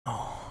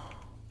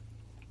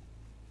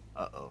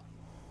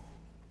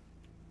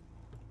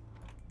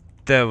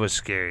That was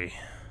scary.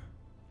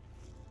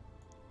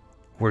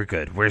 We're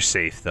good. We're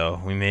safe,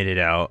 though. We made it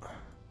out.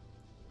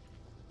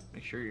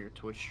 Make sure your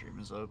Twitch stream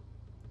is up.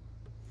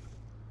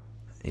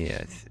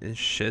 Yeah, it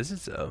says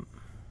it's up.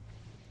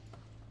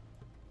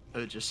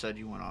 It just said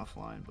you went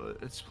offline, but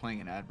it's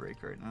playing an ad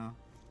break right now.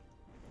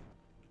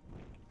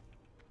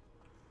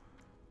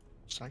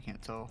 So I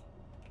can't tell.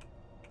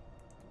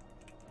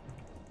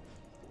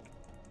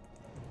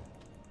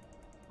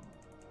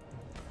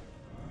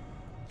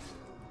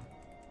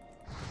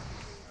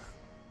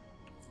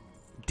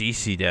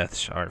 DC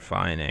deaths are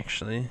fine,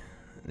 actually.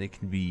 They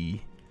can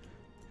be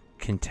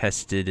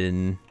contested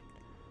and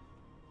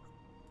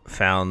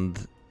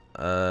found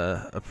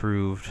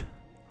approved.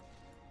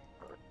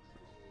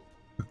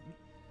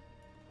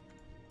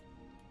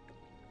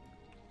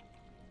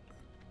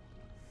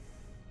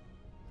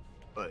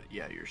 But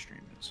yeah, your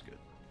stream is good.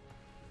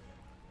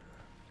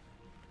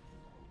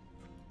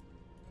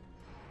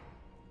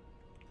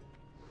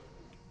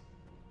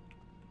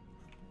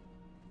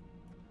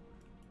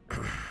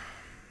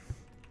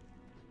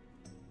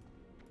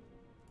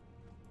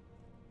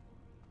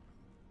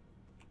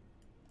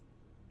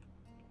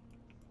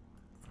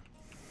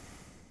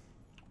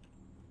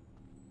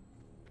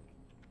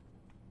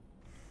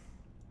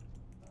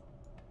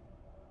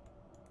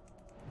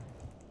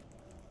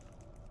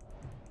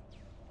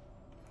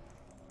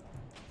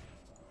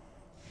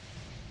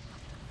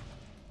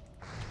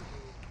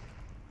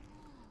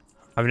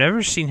 I've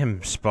never seen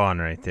him spawn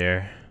right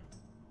there.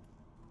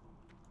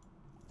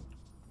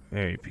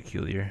 Very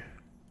peculiar.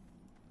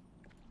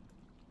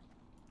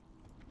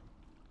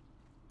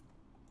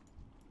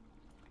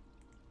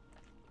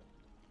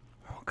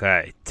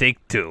 Okay,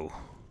 take two.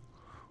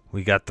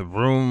 We got the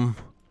room.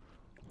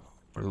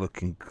 We're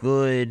looking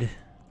good.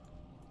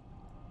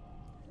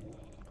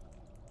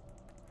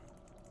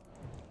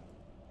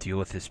 Deal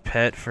with his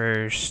pet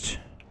first.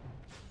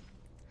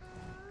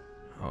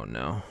 Oh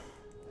no.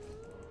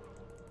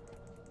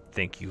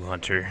 Thank you,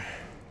 Hunter.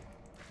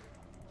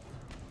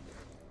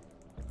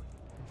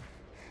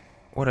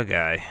 What a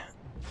guy.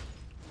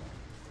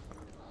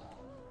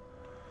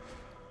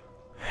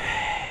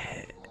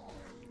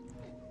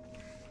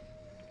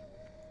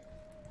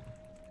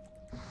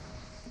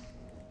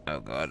 Oh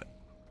god.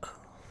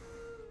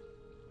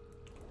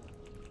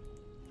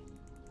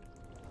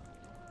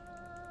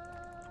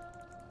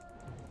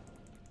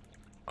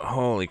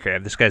 Holy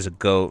crap, this guy's a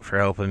goat for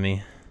helping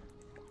me.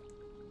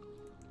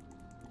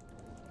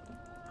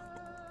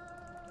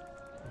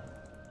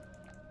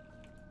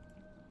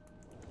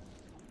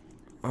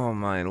 Oh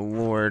my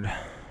lord.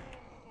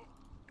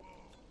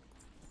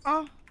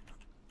 Oh.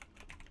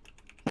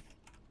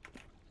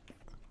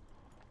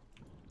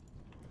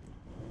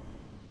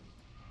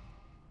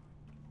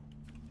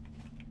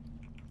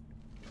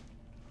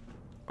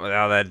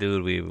 Without that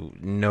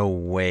dude, no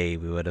way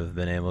we would have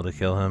been able to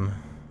kill him.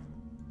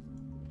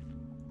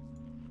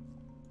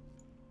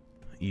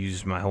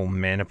 Used my whole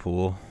mana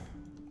pool.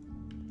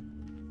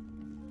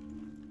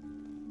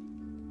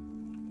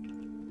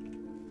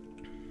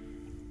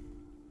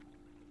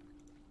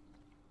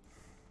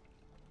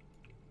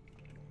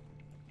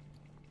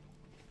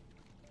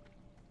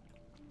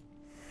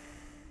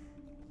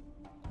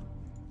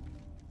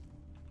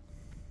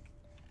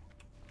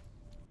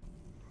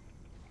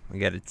 We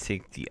gotta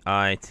take the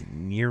eye to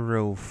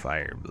Nero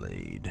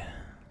Fireblade.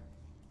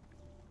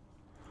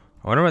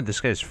 I wonder what this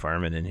guy's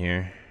farming in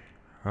here.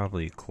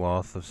 Probably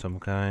cloth of some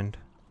kind.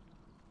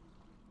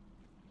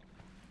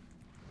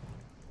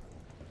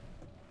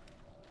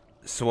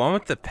 So on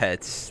with the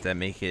pets that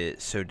make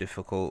it so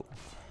difficult.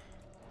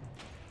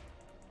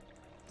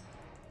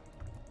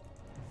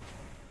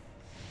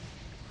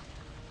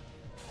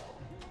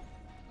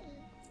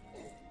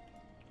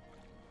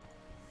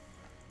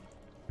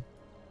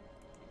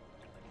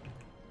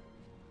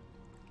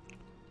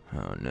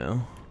 Oh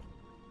no.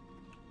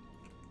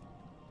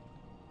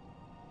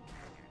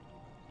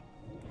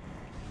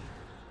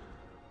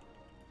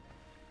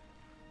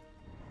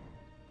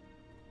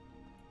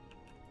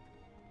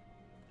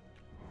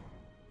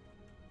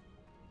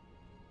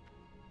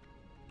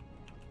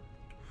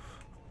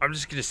 I'm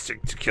just gonna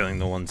stick to killing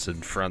the ones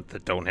in front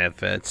that don't have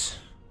vets.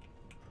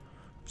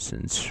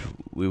 Since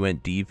we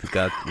went deep,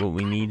 got what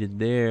we needed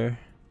there.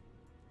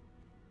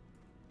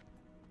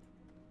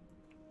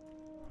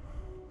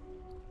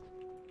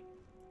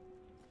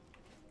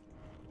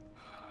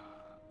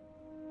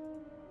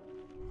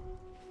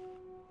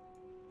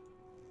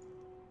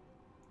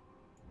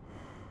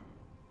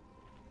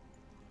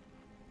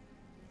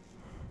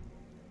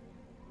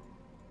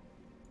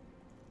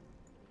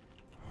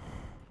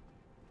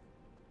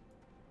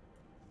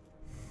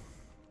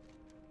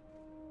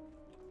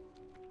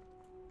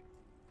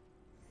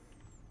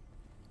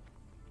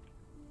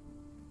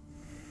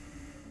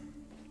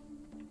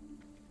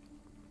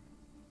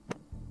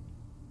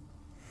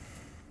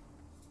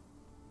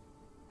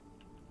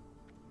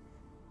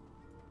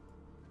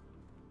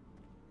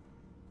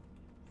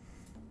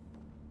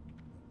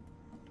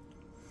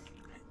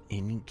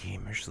 Any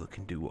gamers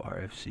looking to do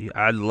RFC?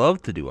 I'd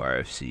love to do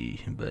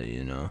RFC, but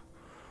you know,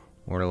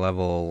 We're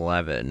level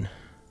 11.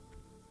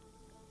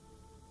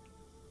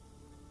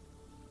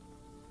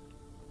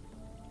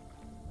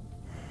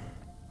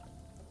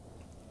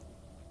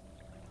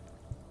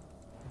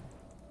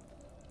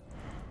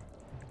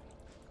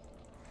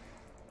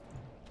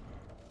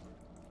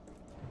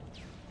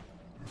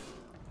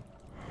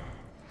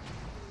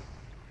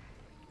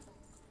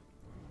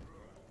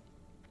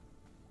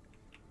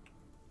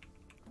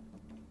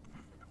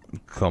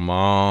 Come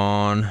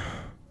on.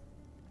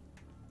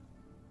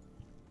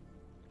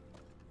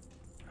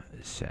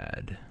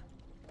 Sad.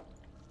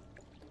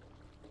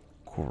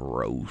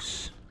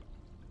 Gross.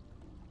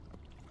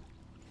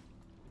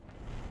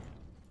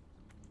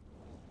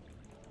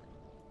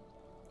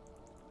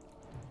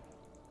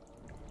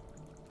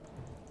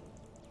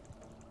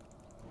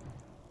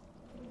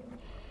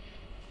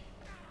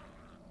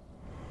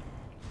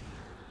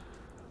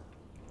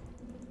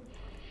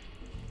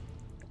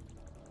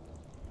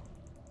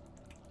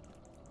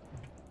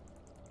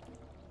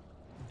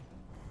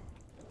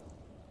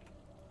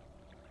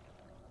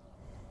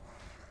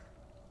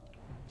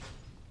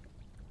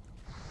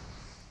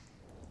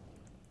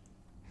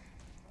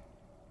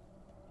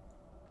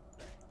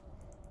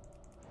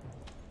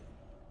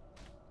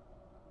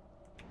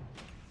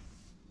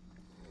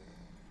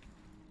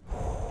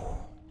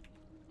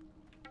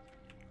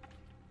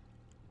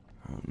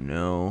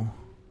 No.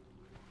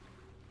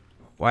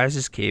 Why has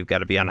this cave got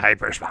to be on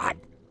hyperspot?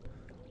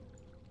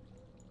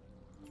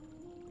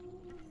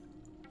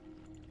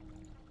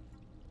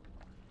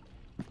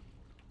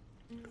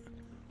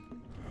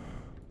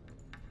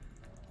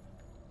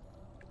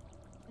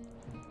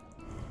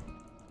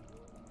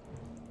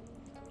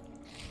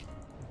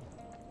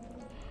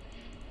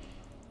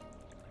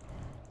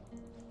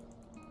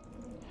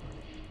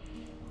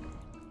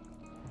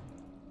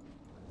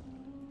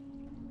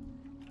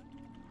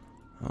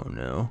 Oh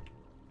no.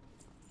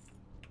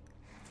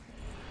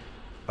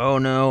 Oh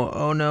no,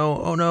 oh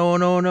no, oh no, oh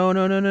no, no, no,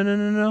 no, no, no,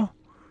 no, no.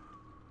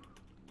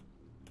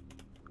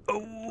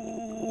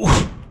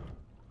 Oh!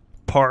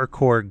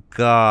 Parkour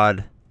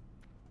god.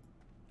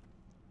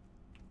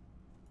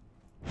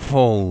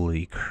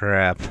 Holy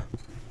crap.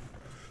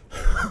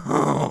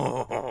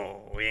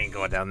 Oh, we ain't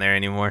going down there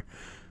anymore.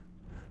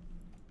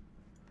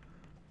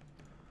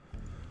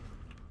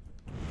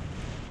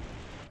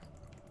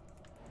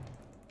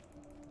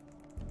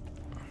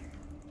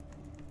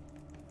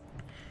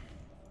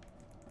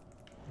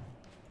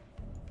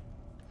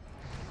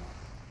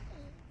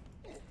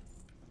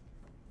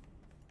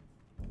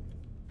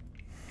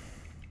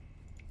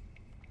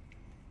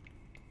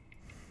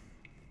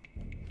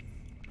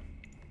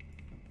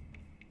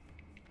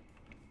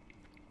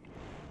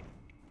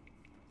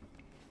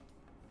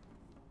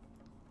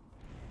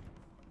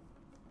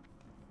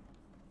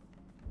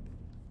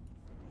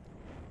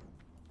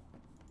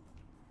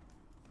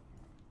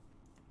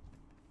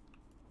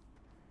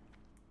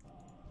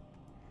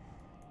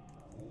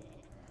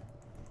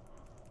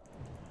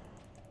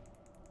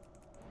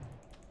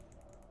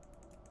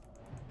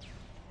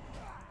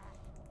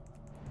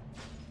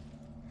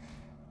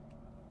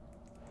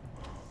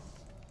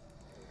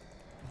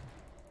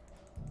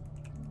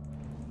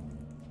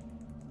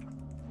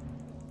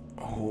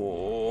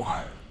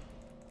 Oh.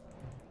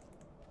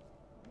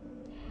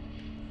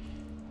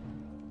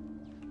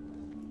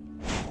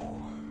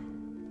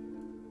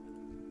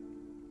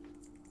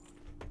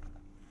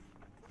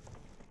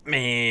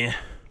 Man,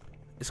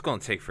 it's gonna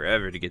take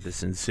forever to get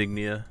this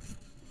insignia.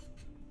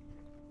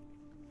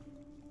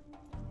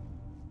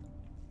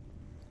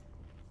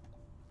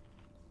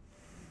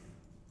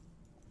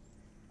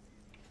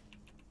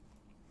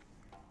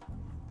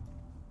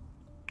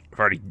 I've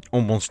already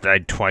almost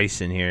died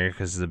twice in here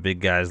because the big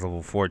guy's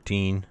level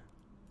 14.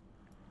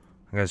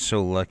 I got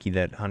so lucky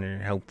that Hunter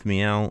helped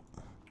me out.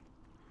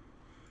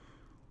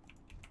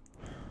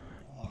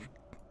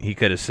 He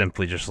could have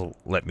simply just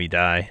let me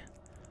die.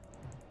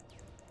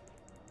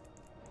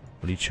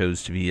 But he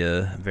chose to be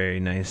a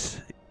very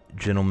nice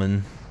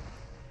gentleman.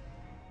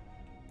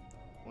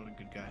 What a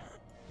good guy.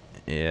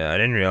 Yeah, I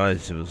didn't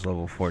realize it was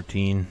level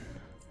 14.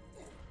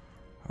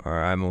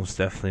 Or I most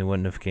definitely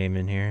wouldn't have came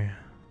in here.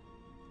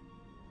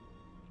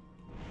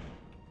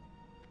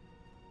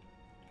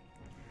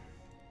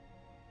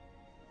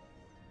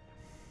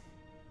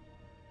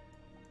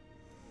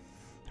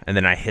 And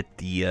then I hit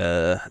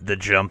the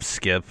jump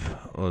skip,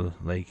 or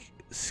like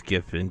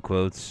skip in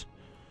quotes.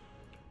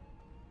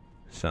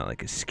 It's not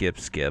like a skip,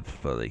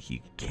 but like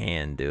you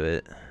can do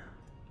it.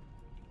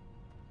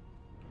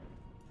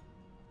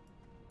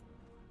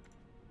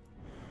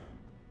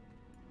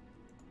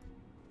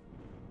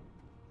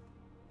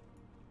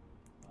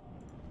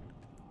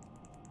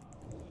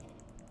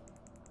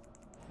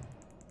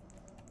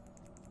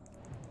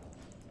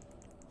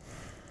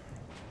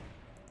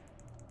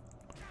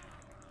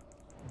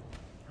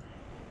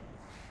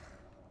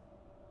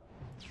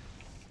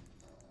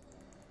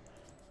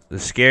 The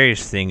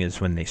scariest thing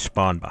is when they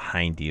spawn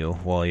behind you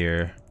while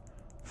you're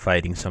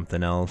fighting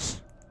something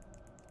else.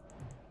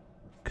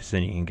 Because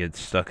then you can get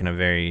stuck in a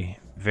very,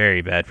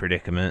 very bad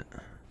predicament.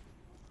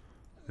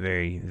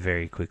 Very,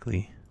 very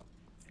quickly.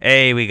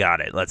 Hey, we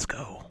got it. Let's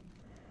go.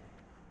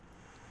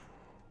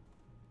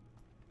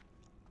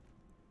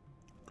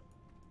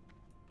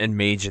 And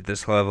mage at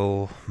this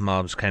level,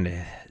 mobs kind of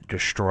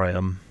destroy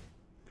them.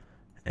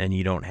 And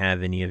you don't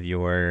have any of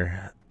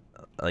your,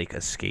 like,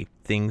 escape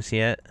things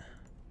yet.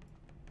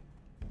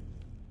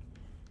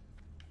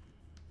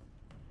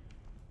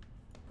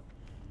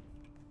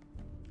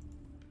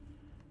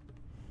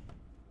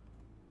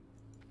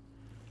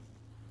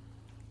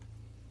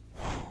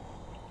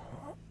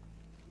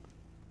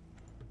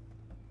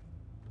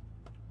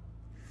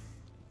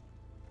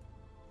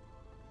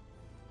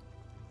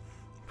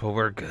 But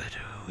we're good.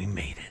 We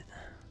made it.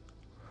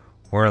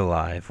 We're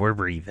alive. We're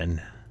breathing.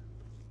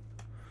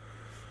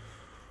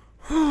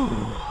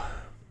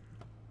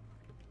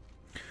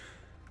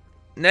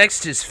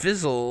 Next is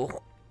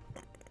Fizzle,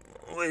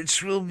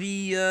 which will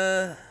be,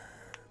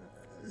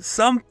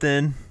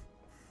 something.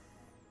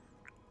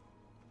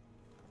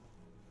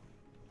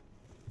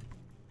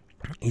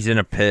 He's in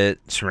a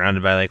pit,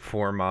 surrounded by, like,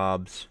 4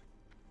 mobs.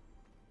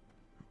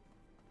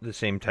 The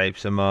same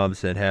types of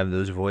mobs that have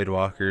those void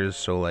walkers,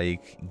 so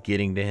like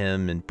getting to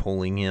him and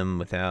pulling him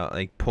without,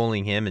 like,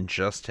 pulling him and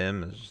just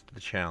him is the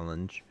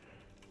challenge.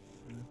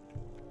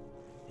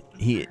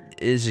 He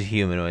is a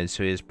humanoid,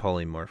 so he is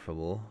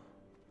polymorphable.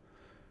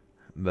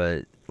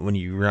 But when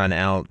you run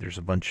out, there's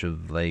a bunch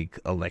of like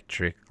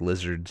electric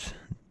lizards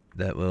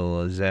that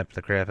will zap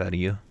the crap out of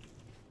you.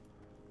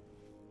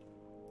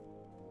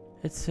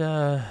 It's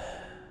gonna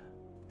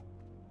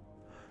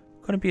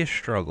be a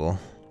struggle.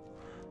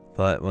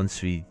 But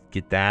once we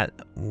get that,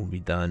 we'll be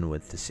done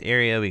with this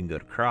area. We can go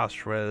to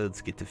Crossroads,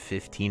 get to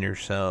 15 or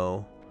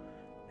so,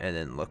 and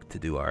then look to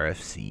do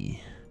RFC,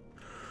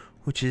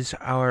 which is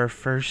our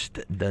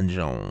first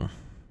dungeon.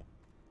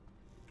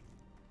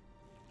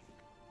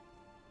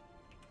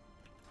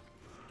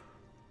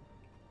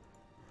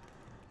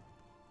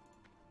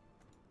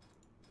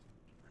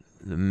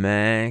 The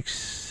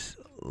max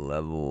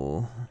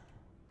level.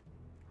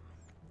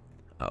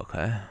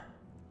 Okay.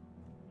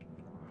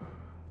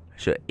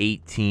 So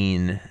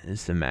 18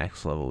 is the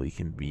max level we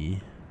can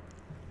be.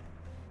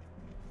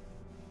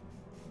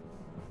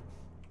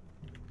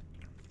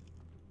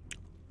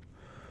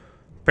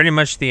 Pretty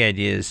much the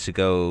idea is to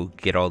go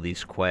get all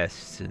these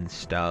quests and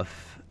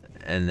stuff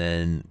and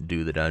then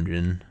do the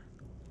dungeon.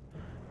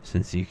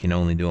 Since you can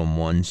only do them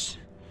once.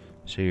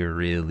 So you're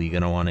really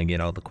going to want to get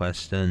all the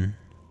quests done.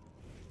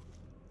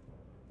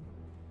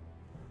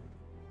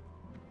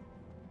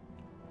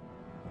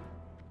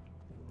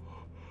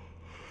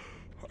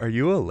 Are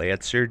you a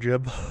Lancer,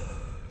 Jim?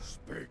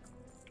 Speak.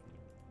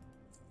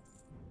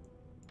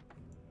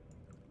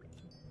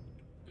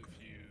 If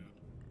you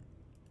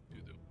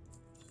do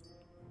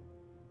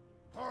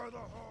the hard.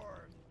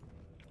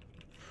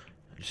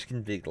 I'm just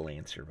getting big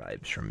Lancer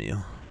vibes from you.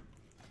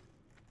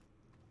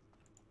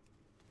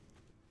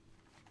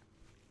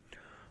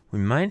 We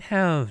might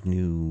have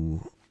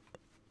new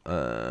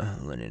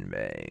linen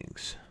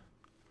bags.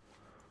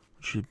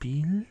 Which would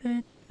be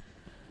lit.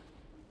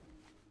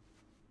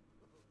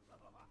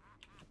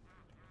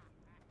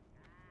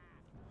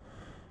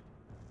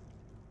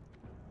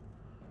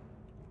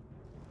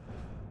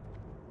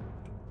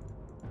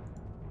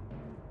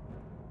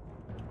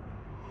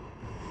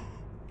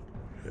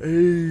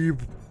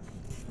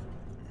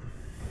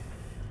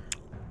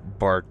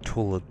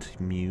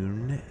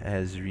 Bartolomeu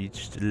has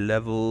reached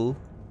level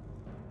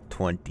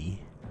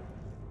 20.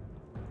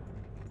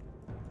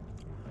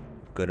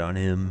 Good on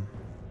him.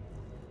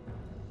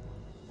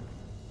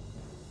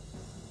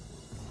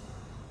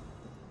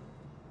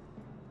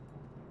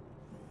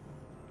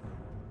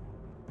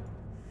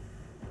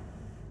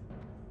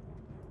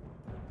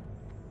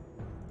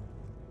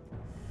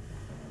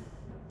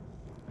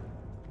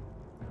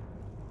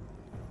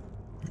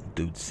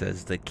 Dude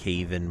says the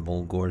cave in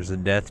Mulgore's a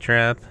death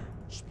trap.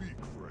 Speak,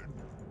 friend.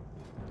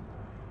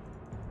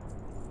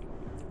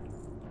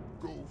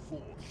 Go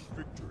forth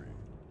victory.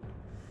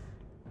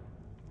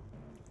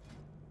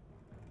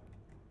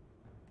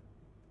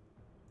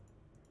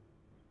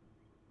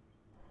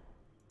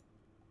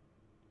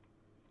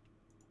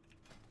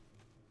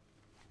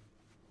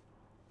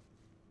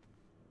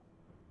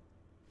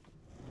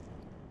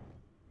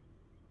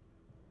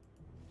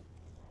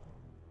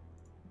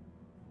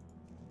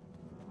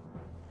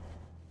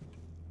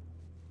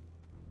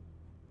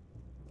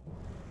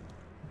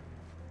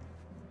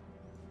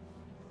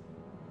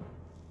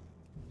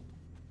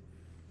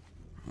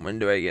 When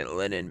do I get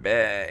linen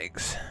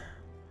bags?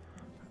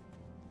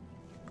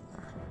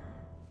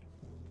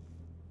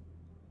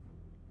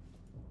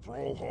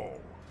 Throw home.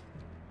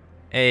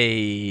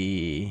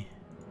 Hey.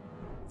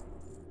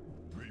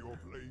 May your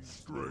blade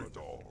straight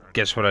on.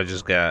 Guess what I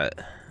just got?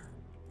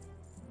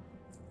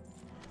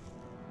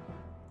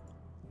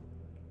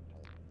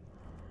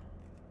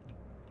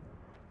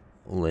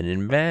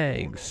 Linen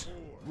bags.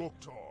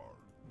 Looked hard.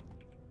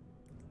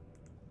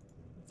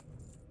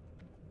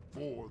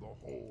 For the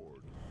horde.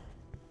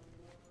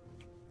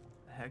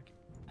 Heck,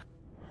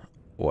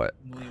 What?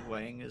 Li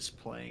Wang is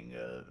playing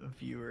a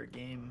viewer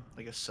game,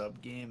 like a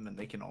sub game, and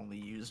they can only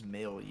use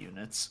male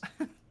units.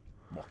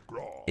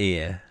 Macaw.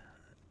 Yeah.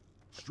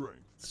 Strength.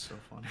 It's so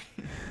funny.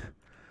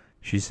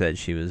 She said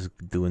she was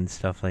doing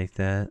stuff like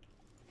that.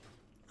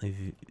 Like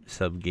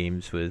sub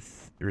games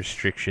with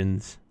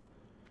restrictions.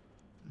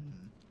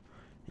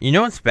 You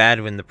know what's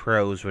bad when the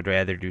pros would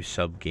rather do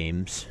sub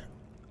games?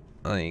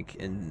 Like,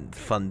 and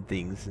fun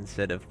things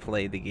instead of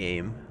play the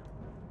game.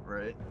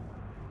 Right.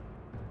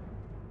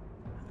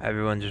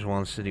 Everyone just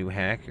wants to do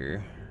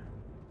hacker.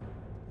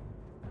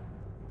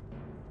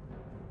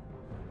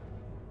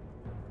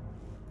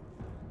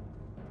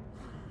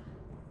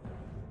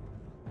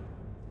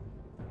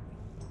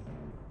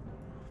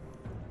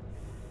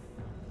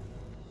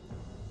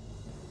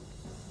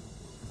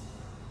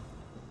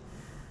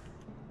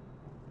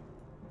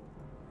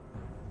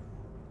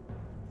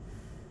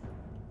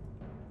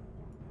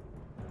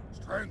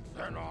 Strength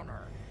and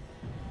honor.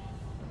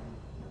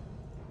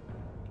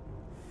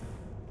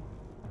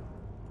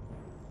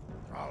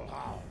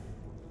 Valhalla.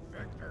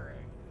 Victory.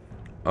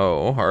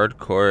 Oh,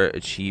 hardcore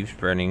achieves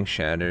burning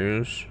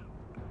shadows.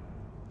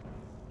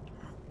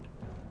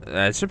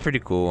 That's a pretty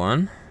cool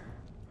one.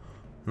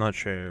 Not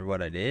sure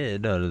what I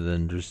did other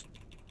than just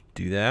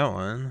do that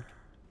one.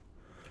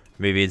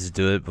 Maybe it's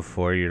do it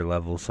before your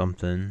level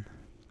something.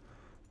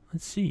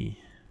 Let's see.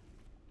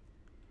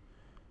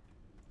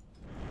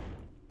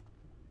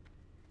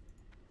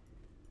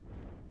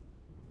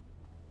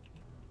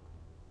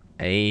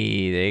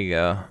 Hey, there you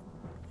go.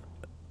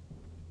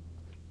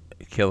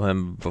 Kill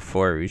him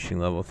before reaching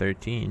level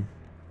 13.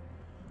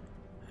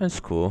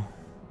 That's cool.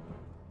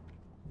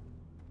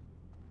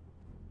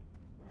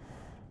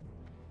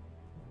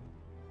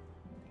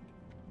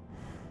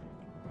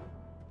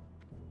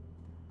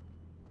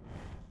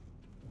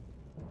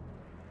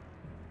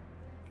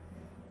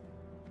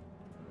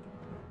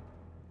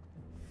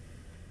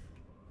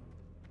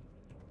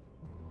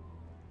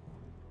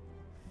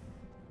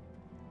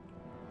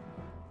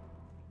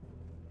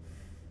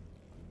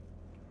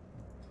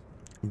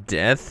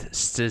 Death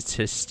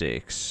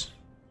statistics.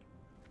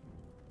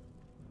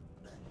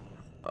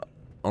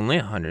 Only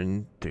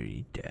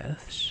 130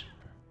 deaths.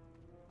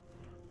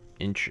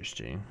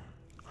 Interesting.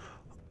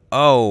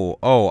 Oh,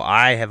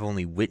 I have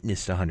only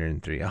witnessed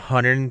 103.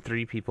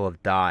 103 people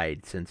have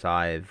died since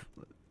I've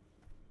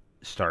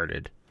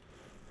started.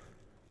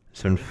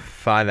 So in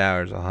 5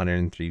 hours,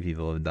 103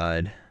 people have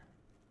died.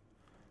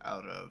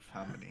 Out of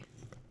how many?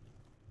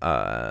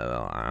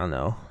 Well, I don't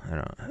know.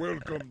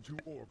 Welcome to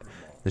Orgrimmar.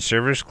 The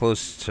server's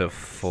close to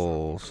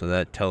full, so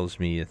that tells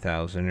me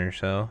 1,000 or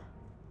so.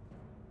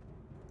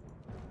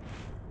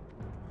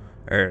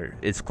 Or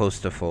it's close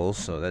to full,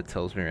 so that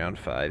tells me around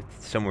 5,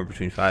 somewhere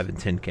between 5 and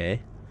 10k.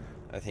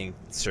 I think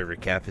server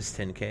cap is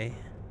 10k.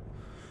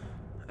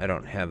 I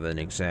don't have an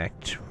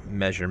exact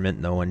measurement,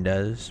 no one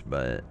does,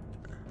 but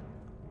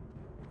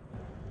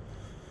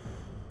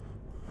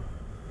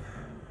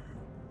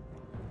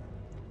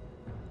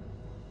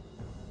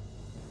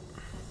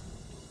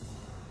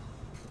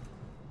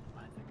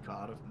By the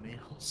god of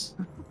males.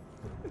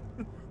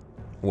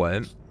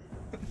 what?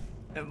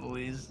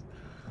 Emily's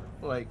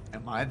like,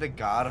 am I the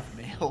god of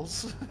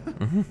males?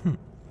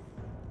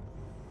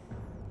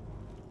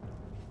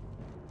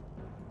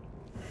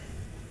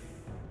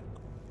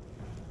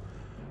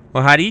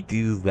 Well, how do you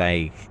do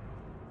like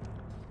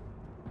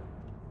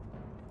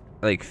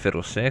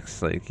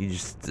fiddlesticks? Like you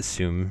just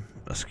assume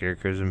a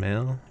scarecrow's a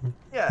male?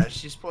 Yeah,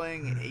 she's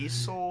playing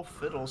Asol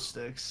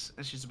Fiddlesticks,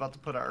 and she's about to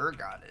put a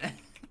Urgot in.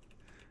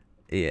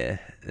 Yeah,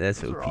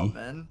 that's Those are all OP.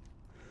 men.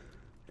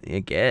 I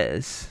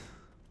guess.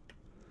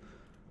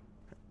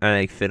 I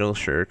like Fiddle,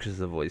 sure, because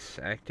the voice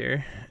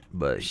actor,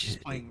 but She's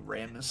playing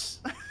Ramus.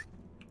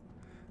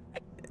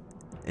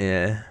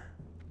 yeah.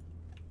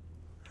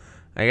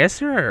 I guess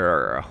there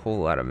are a whole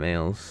lot of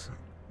males.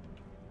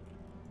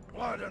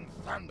 Blood and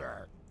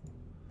thunder.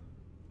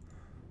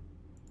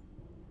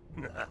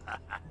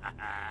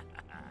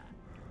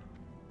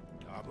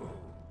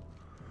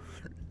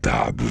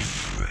 Taboo.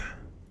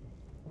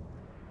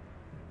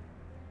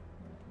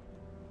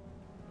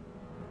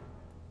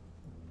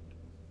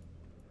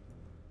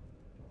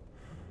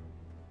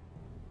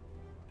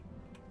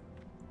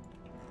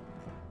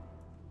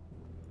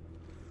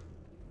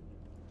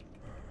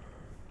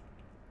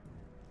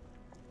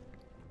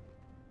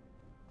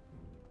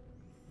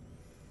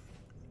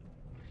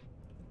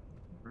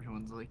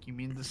 Everyone's like, you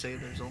mean to say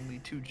there's only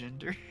 2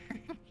 genders?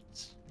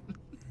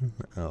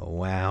 Oh,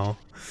 wow.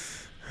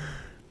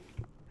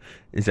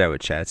 Is that what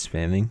chat's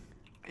spamming?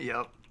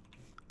 Yep.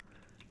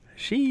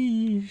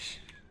 Sheesh.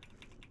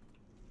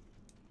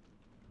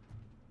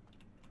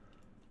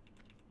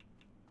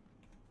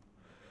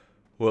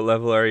 What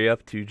level are you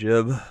up to,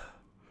 Jib?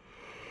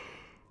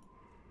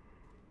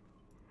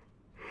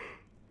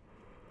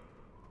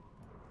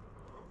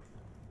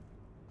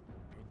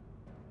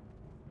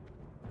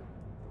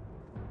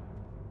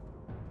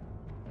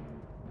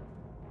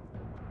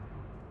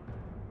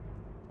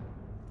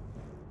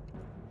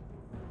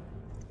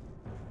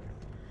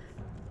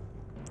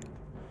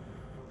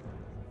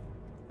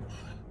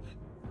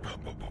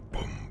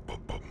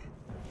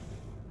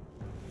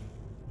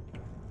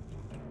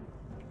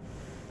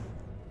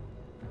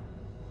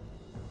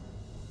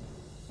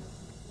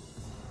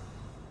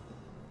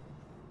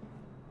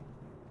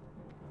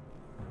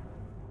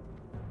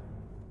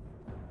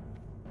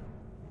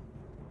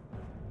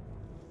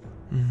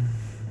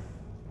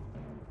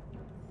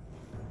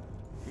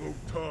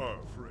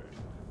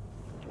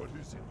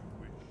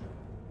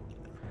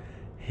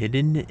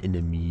 hidden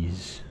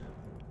enemies.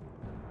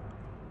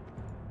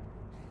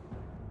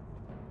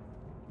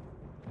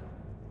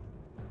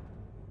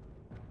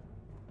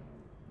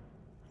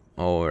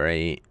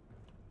 Alright.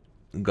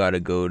 Gotta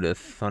go to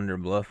Thunder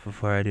Bluff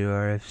before I do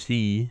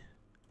RFC.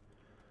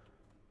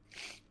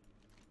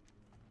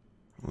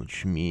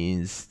 Which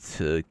means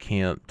to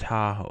Camp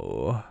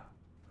Tahoe.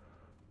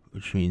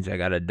 Which means I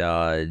gotta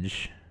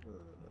dodge.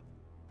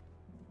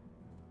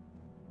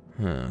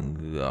 Oh,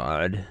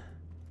 God.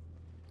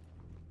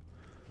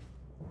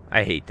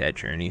 I hate that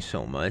journey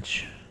so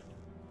much.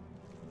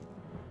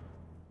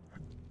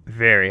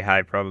 Very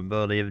high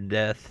probability of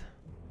death.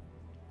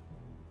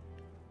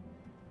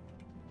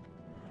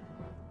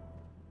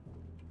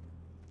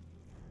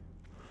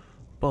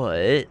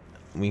 But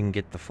we can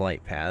get the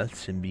flight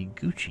paths and be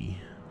Gucci.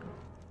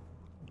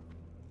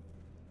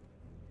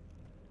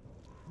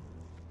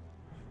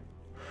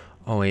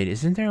 Oh wait,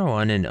 isn't there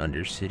one in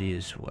Undercity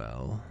as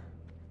well?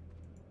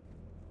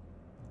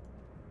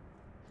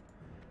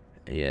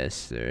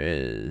 Yes, there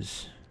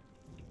is.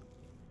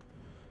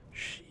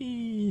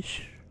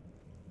 Sheesh.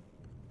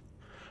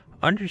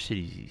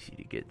 Undercity's easy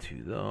to get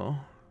to, though.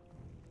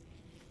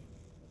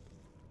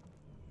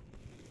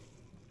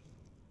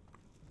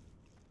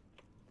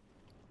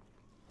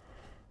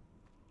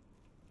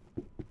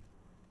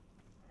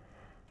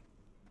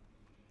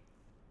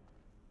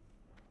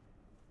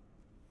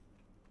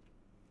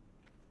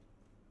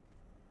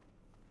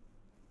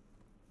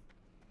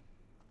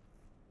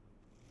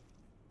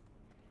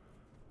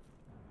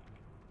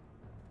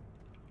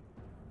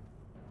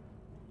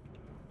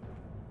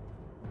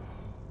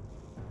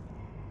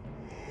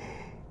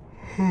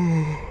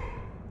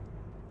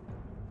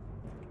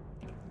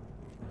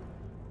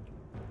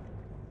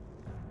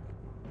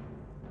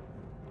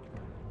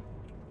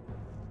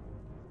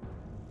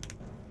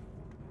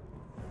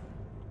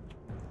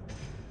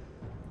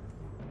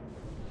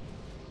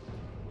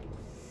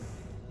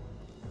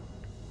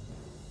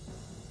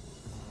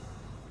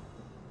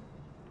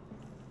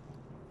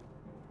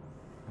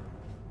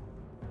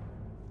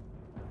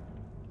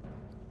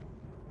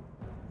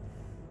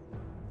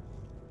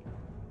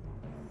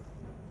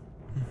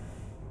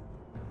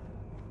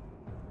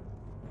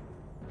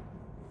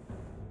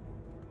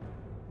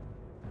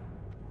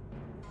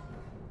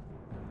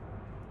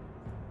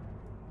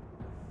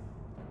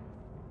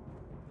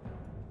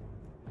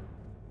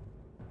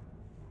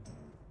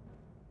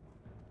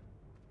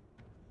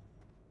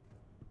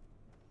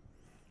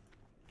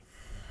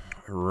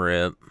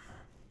 Rip.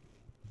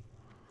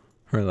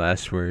 Her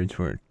last words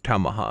were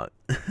tomahawk.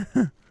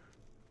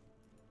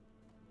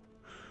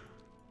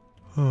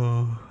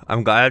 Oh,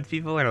 I'm glad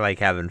people are like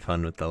having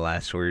fun with the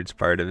last words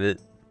part of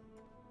it.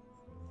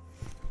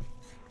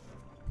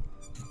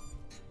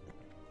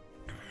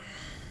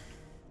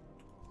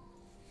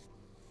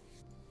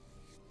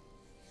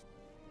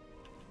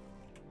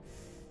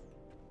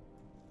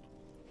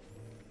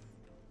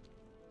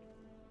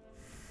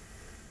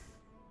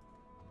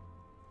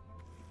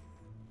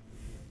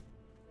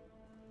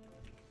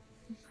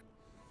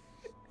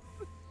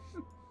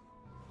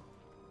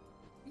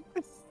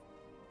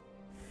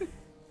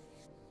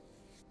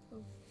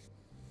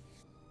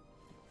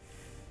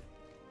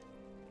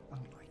 Oh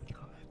my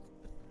god.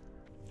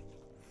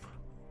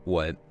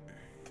 What?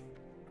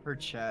 Her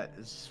chat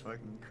is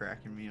fucking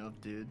cracking me up,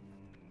 dude.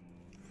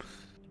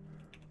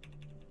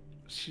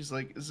 She's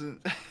like,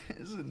 isn't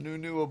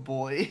Nunu a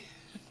boy?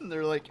 And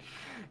they're like,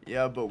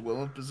 yeah, but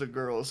Willump is a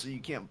girl, so you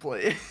can't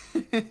play.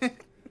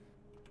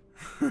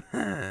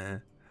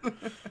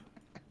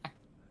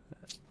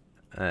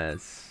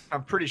 That's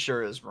I'm pretty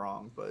sure it's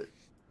wrong, but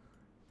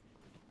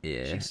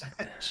yeah.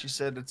 she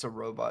said it's a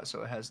robot,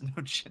 so it has no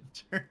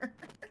gender.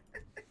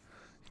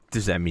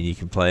 Does that mean you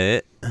can play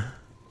it?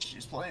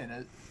 She's playing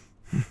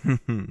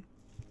it.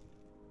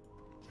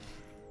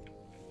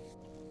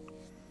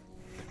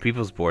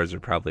 People's boards are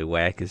probably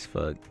whack as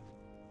fuck.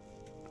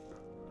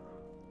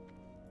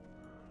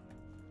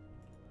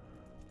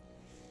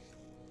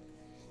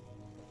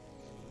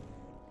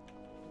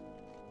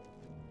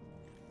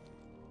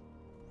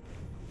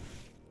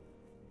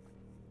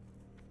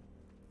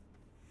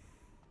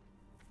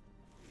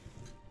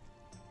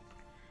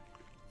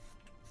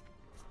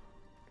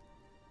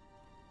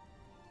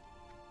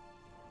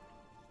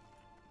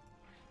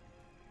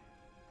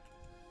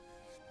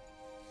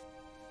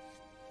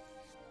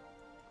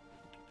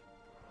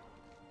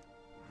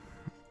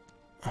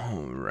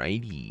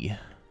 Alrighty.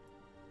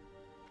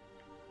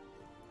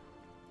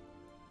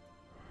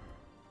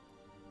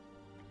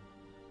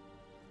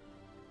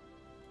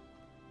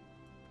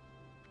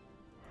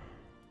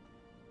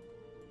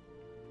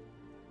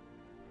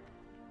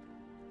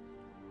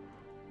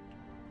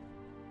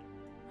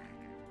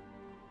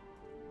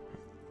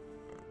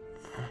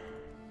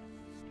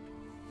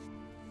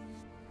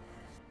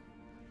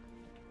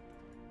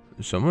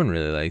 Someone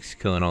really likes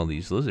killing all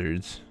these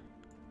lizards.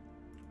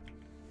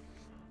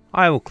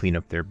 I will clean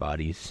up their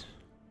bodies.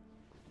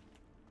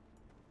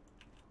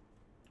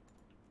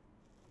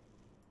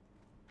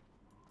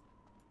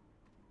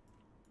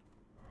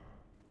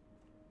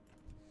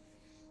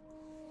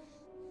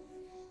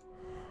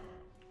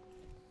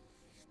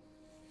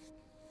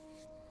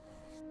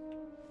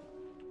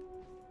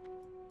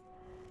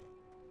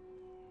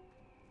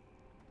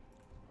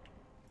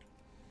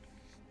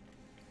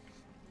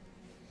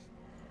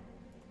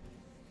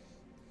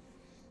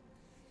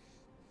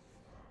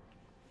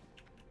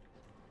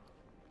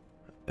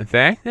 The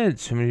fact that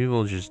so many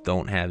people just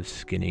don't have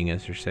skinning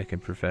as their second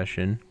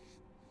profession.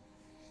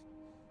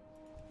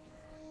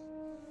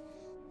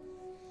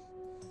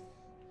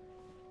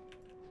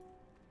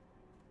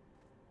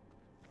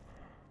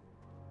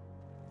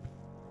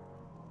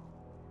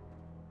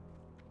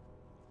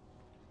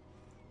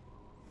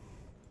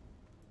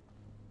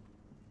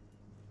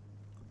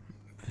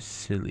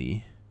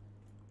 Silly.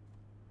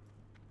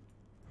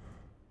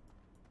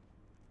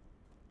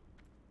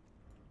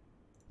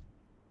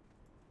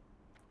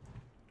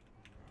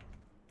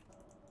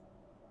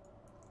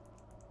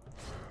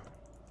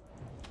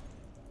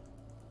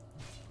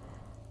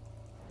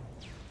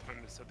 I'm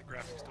gonna set the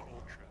graphics to ultra.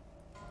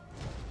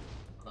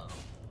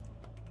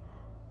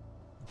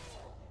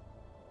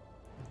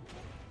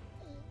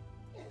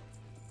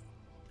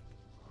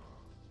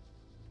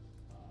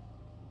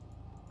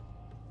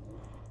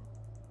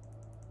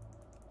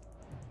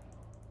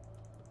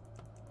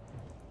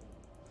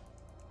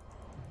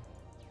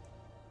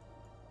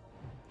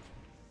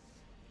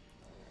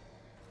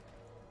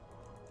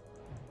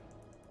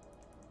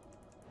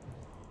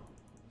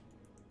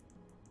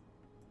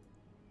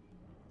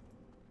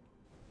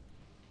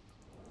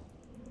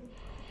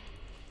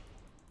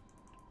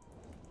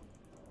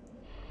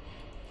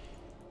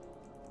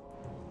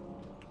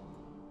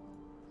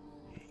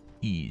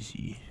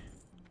 Easy.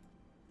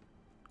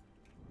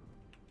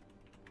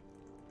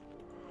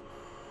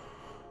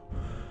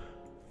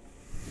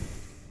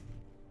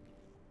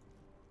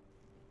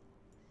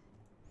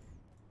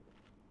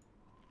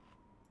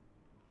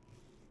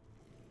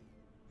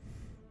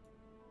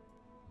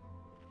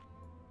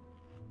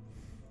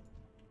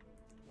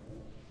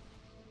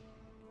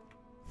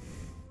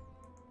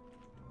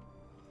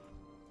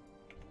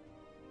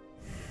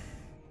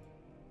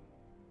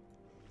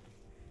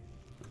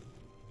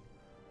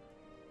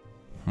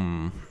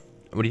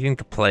 What do you think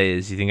the play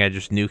is? Do you think I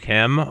just nuke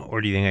him,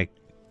 or do you think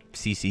I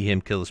CC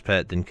him, kill his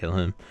pet, then kill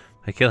him?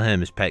 If I kill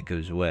him, his pet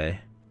goes away.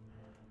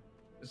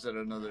 Is that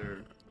another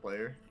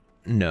player?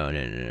 No.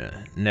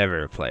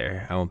 Never a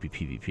player. I won't be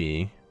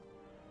PvPing.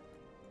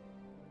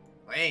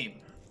 Lame.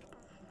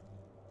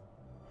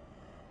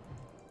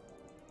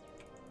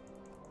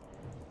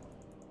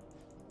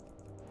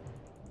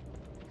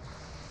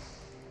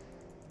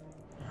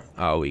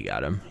 Oh, we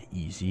got him.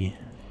 Easy.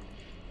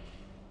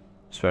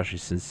 Especially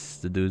since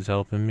the dude's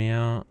helping me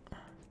out.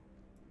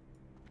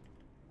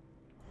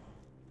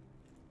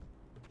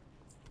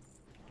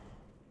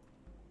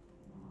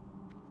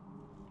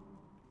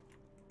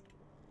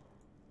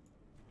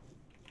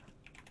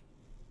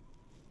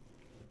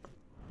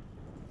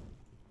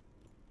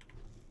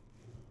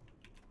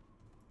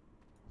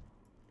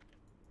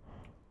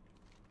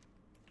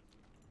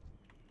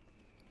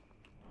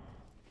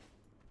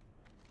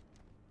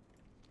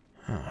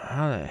 Oh,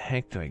 how the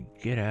heck do I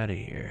get out of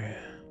here?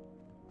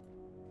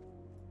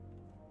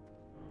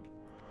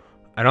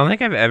 I don't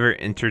think I've ever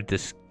entered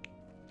this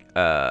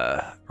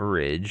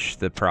ridge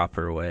the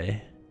proper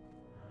way.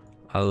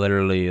 I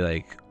literally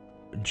like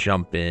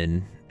jump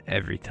in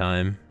every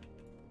time.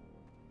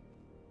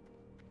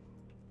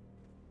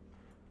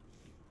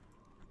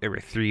 There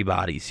were 3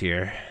 bodies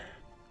here.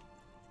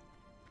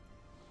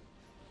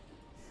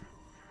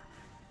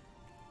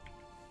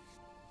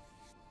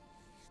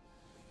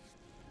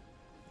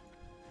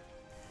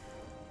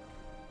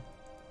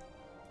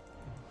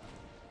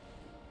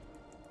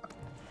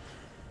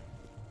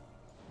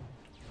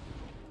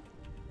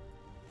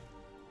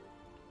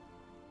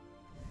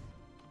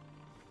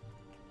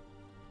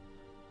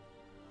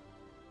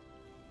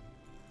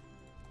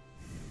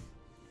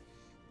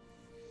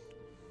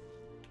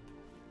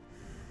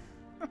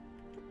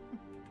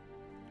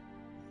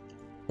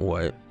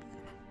 What?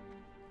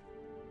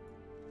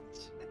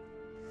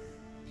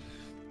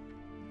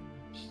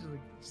 She's like,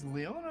 is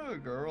Leona a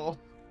girl?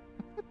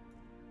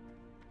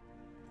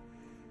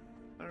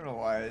 I don't know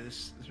why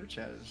this her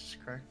chat has just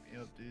cracked me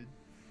up, dude.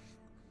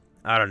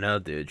 I don't know,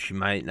 dude. She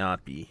might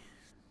not be.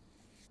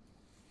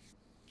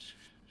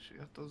 She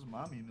got those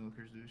mommy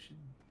milkers, dude. She's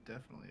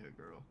definitely a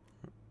girl.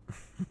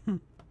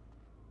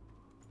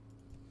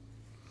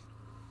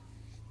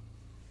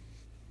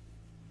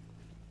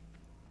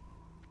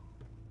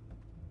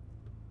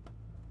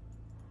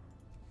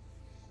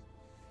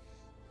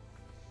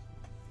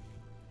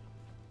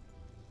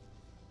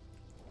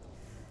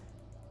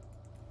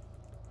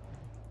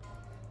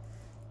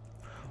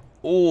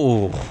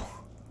 Oh,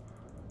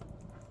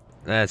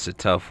 that's a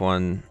tough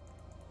one.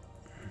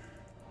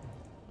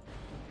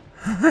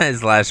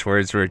 His last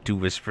words were 2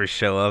 whispers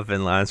show up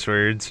in last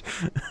words.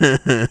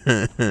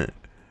 Wait,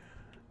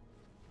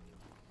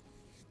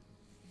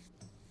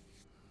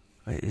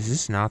 is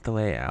this not the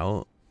way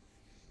out?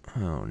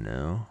 Oh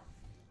no.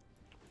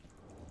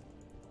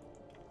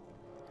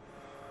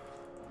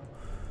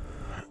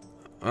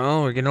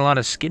 Oh, we're getting a lot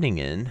of skinning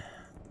in.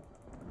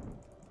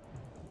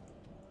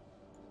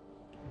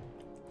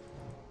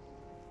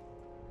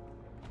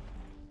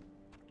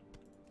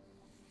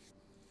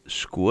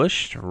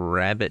 Squished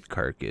rabbit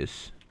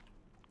carcass.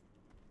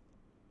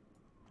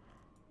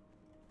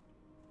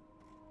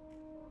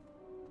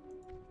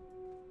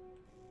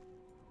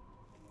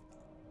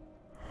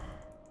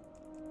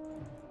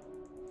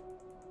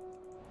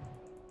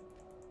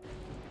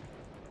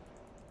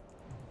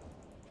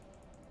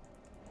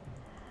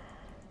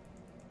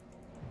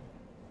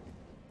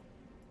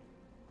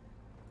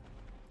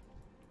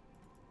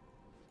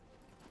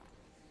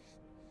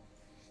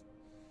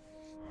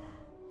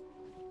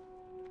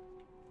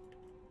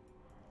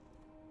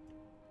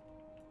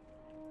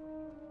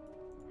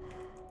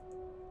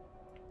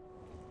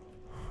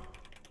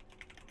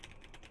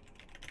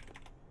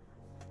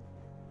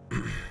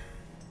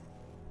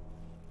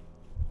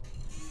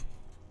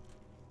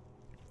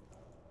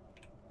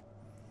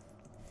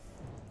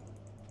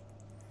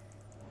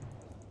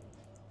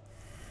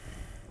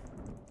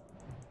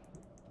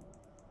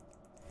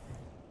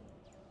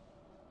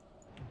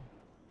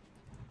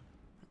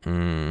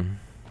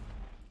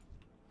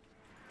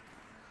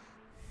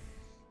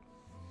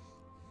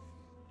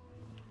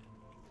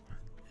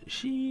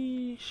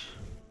 Sheesh.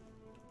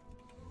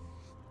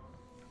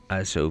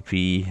 SOP.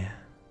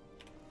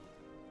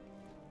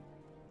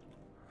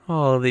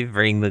 Oh, they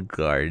bring the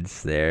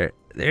guards there.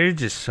 There are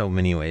just so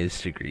many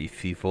ways to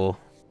grief people.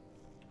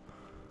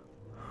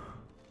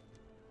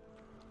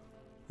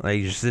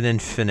 Like, just an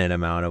infinite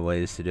amount of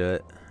ways to do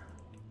it.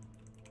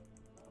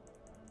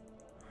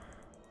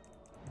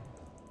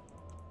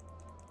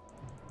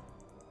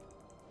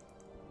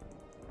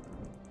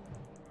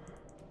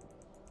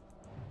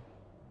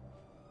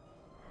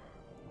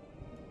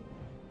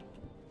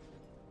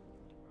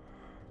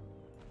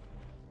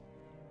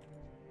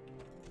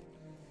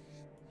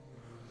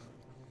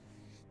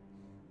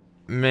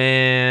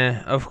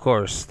 Man, of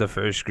course, the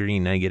first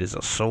green I get is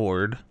a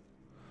sword.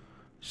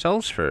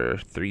 Sells for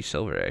 3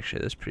 silver,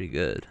 actually. That's pretty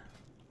good.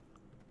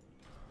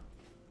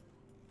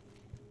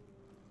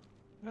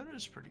 That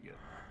is pretty good.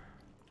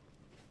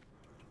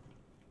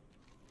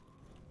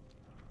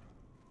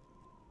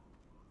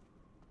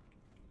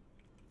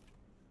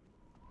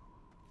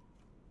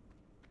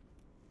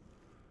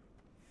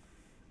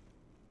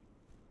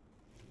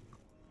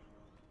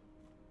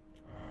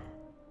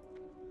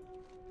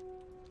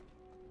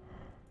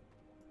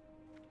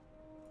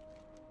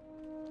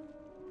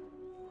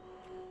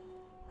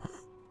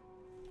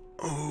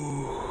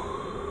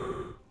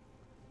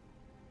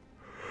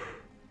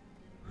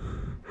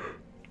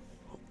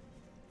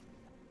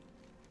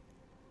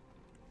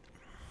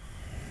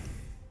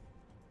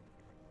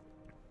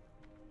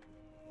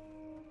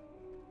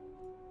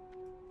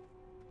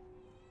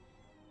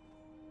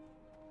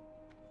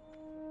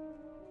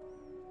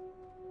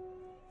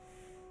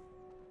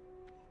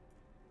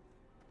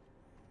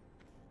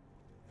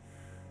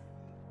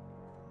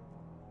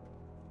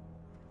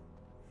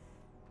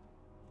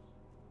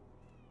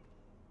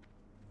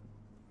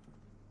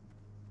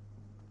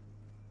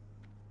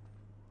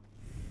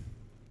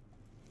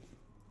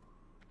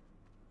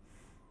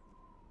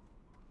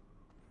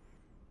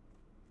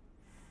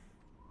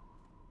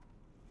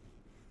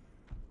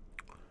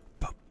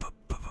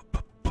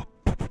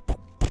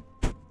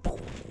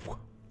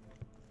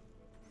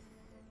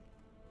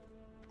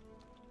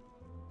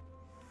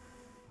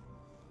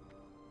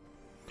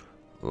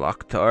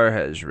 Loktar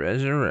has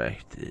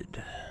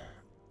resurrected.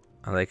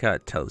 I like how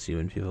it tells you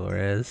when people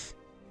res.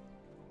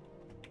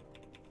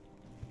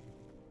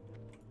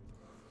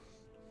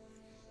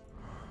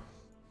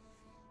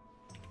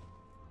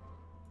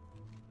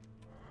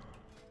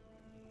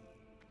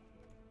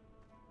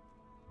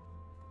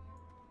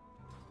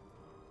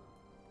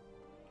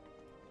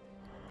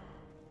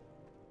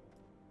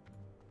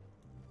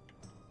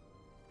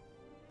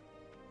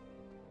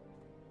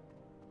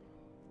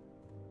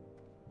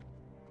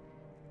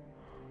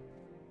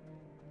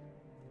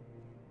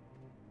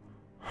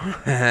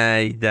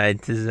 He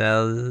died to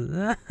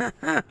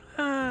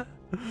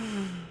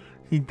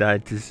He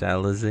died to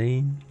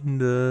Salazine,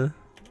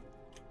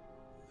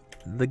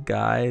 the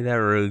guy that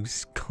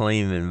rogue's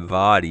claiming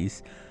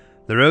bodies.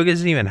 The rogue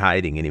isn't even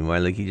hiding anymore,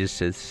 like he just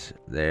sits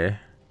there.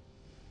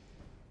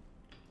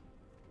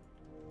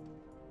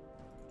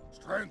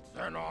 Strength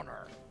and honor.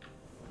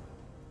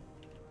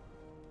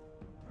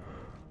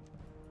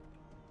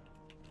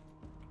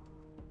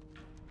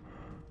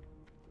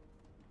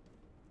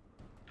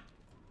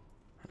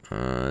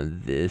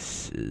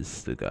 This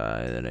is the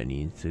guy that I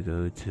need to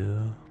go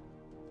to.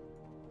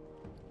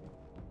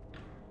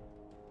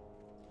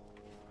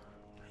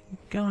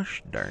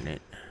 Gosh darn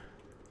it.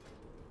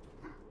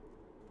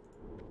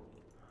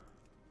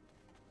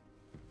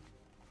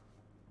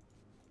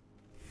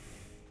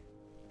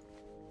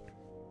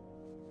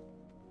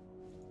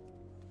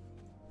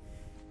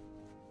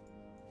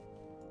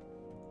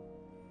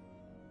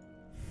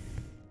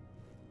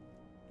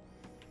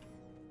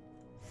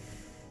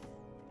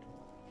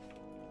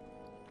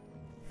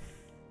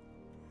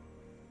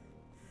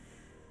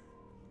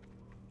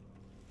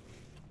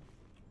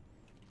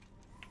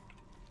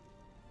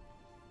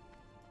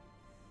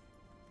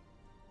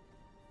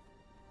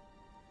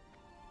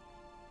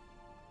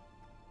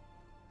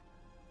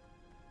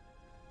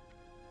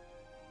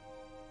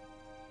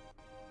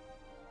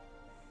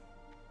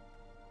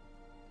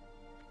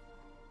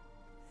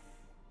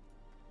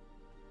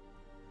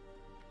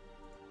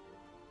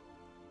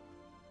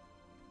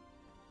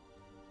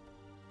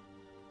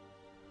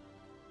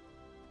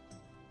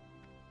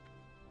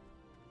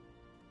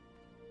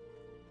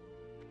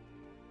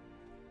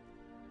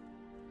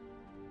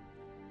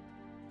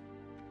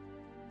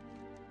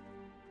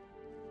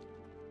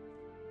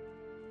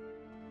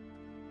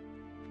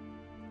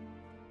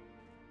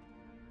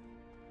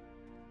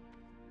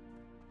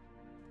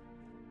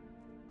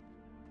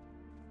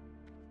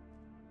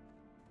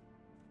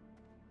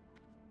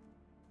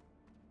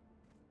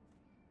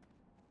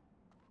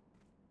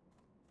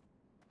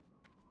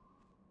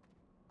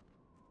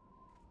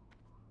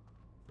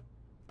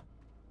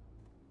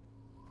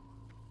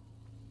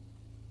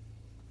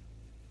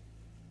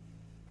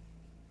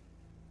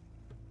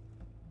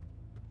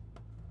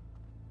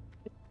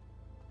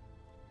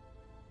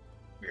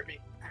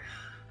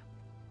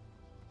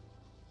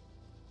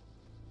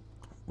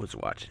 was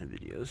watching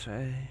videos.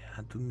 I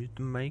had to mute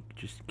the mic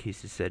just in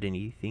case it said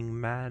anything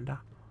mad.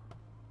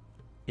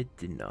 It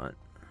did not.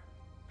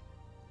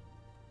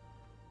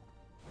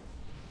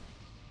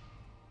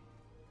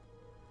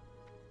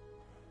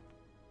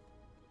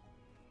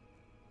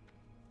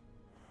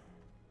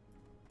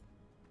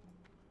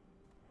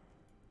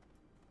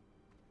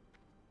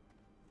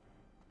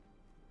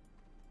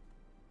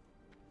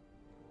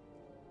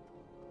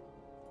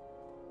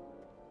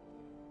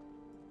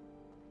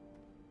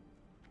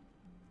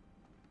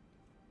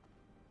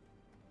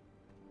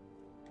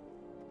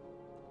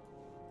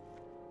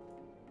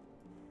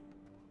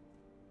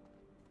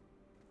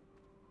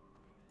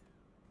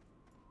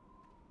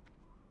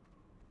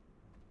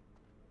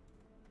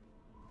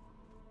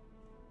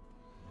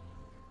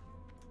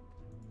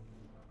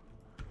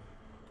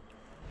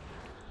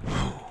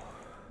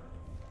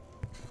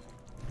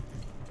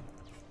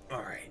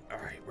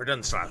 Alright, we're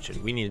done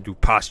slouching. We need to do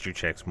posture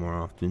checks more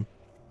often.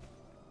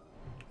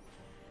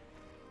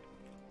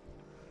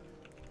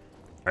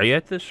 Are you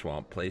at the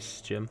swamp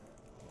place, Jim?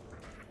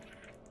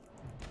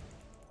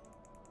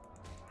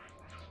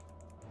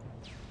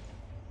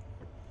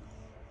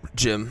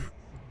 Jim.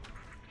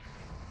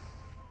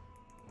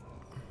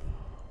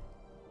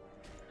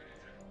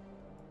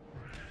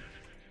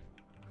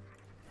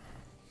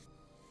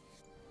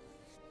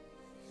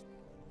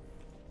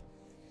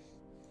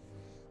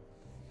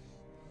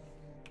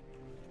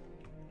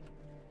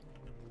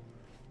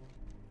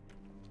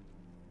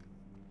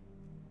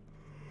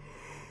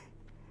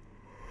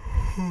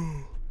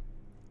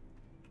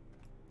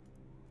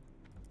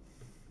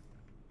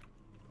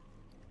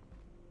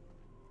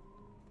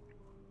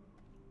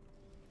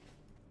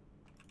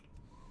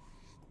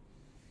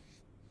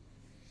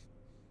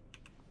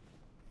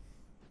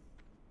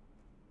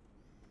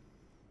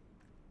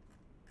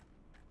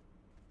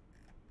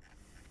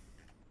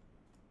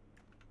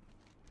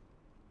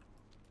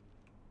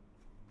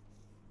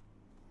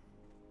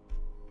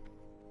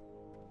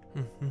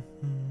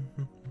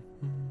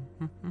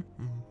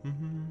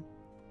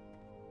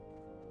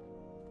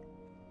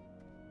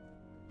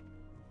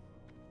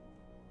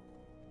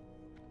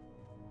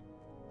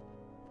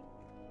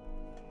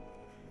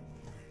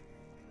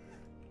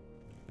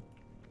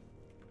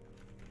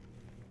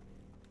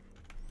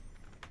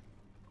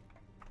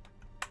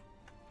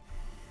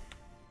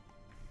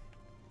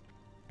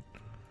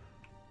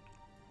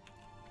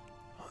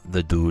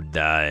 The dude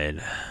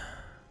died.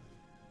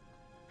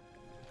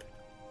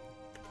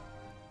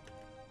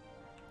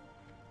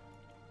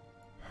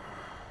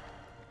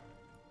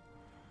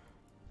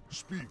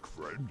 Speak,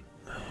 friend.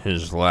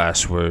 His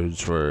last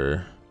words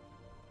were...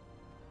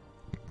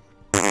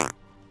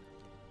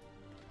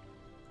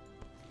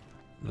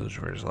 Those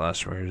were his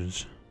last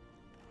words.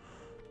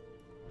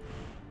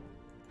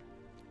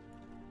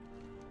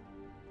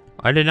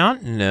 I did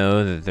not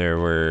know that there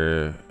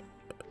were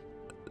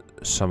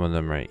some of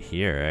them right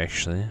here,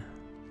 actually.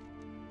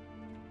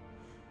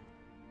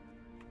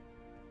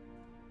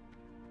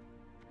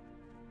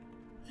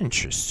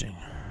 Interesting.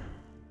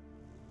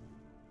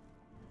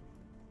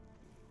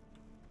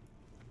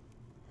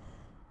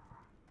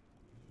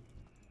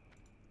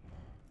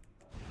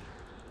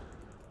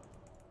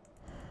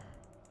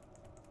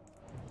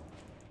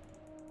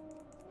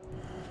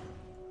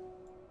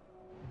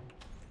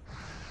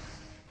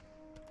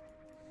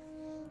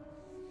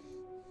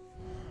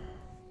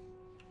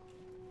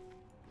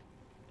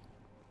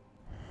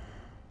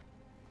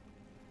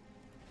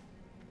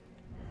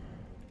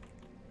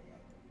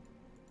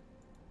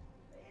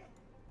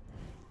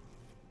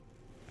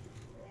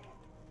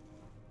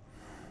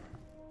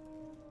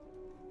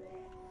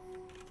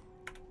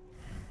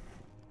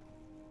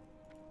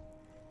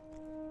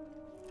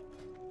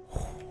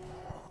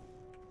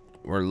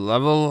 We're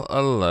level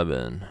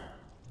 11.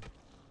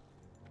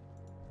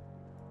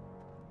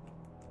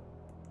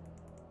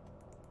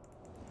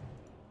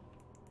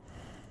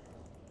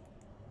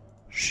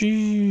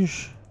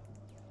 Sheesh.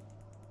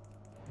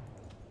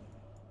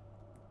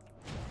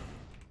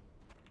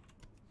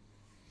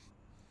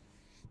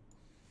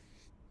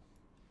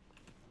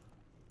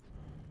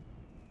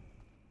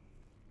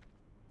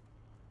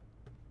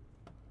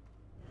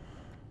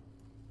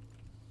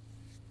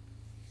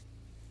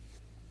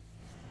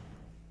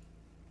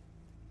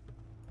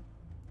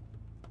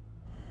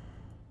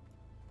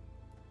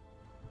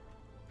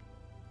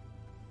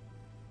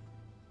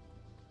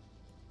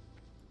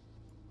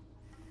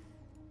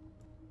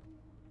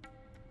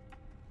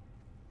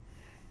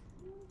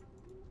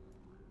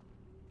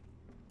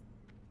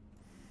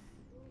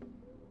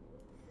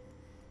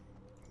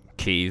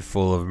 Cave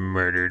full of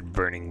murdered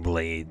burning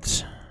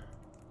blades.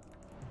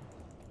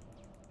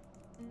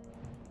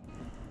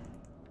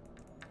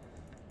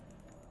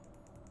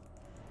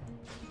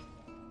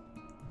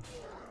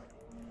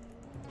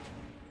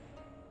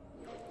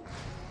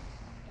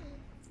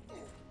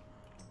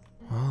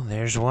 Well,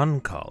 there's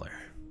one caller.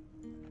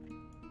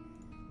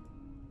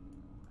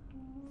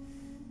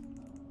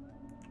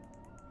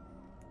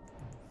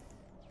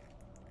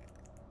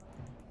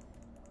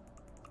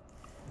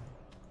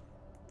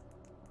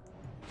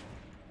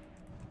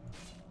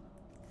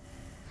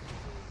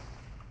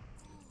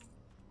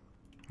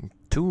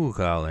 Tool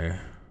collar.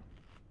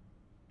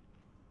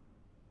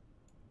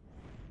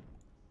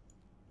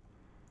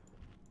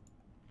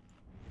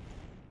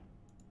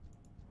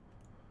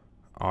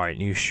 Alright,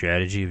 new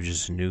strategy of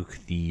just nuke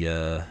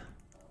the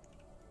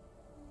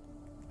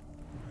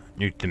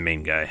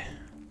main guy.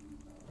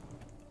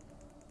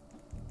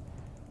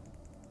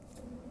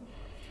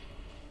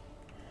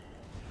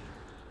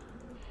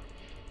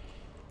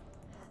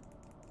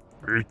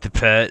 Root the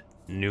pet,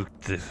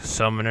 nuke the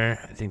summoner.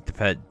 I think the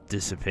pet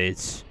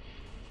dissipates.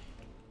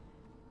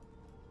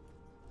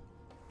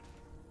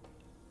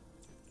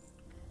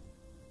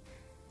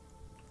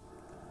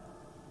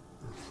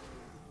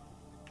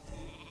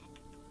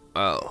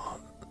 Oh,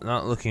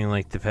 not looking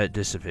like the pet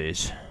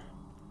dissipates.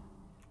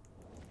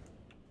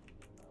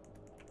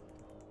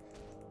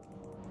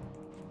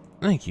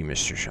 Thank you,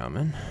 Mr.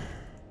 Shaman.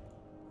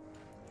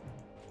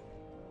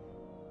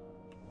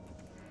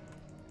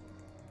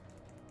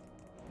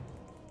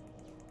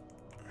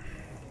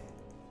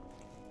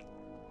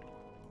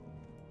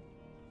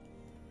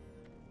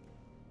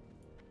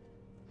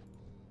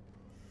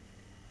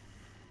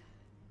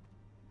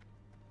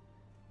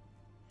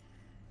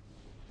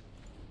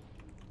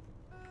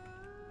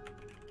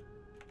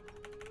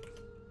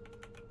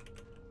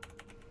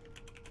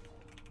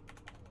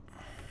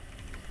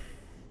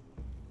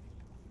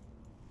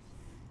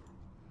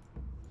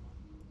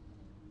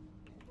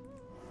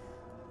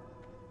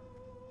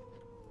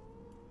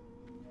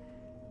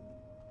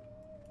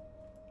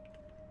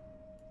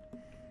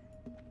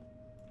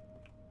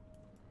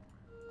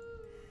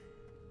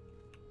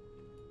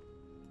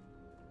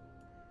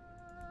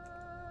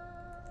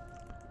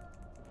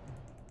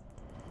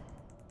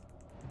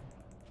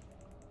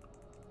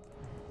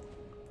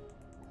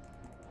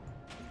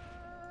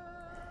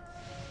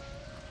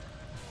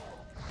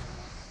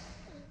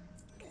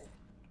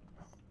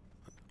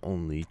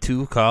 Only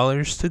 2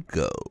 collars to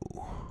go.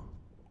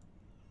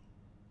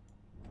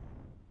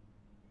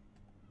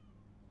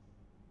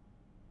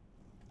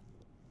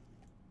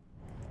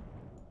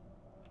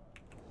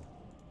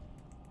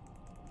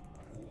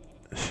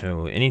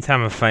 So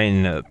anytime I'm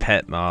fighting a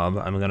pet mob,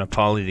 I'm gonna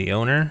poly the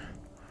owner.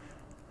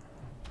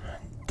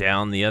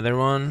 Down the other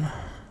one.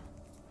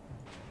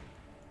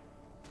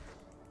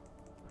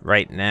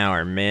 Right now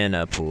our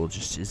mana pool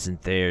just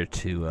isn't there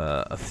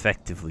to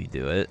effectively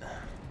do it.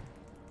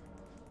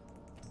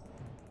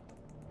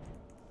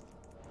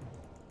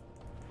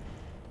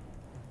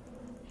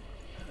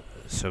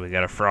 So we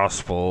gotta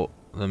frostbolt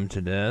them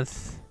to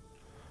death.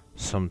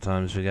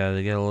 Sometimes we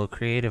gotta get a little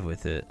creative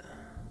with it.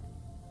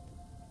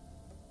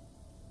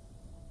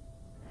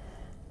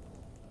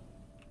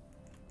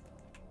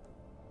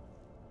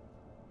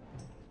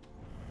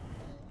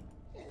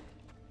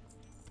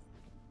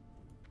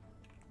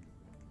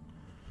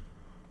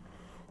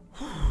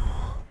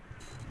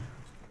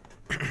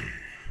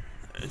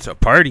 It's a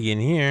party in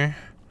here.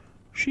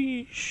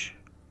 Sheesh.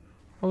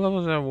 What level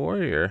is that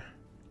warrior?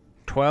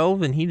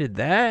 12 and he did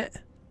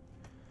that?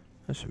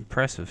 That's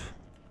impressive.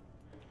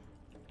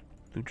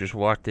 Who just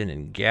walked in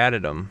and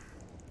gatted him.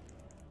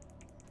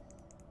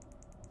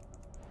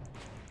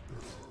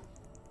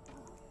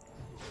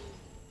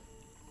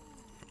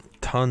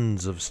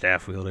 Tons of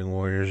staff wielding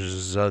warriors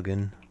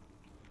zugging.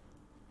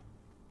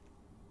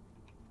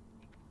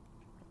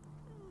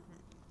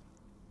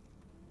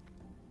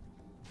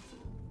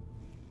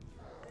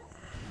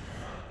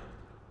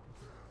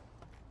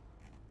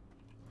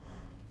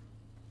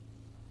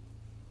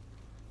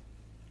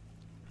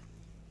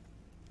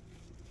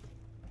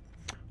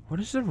 What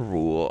is the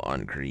rule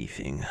on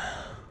griefing?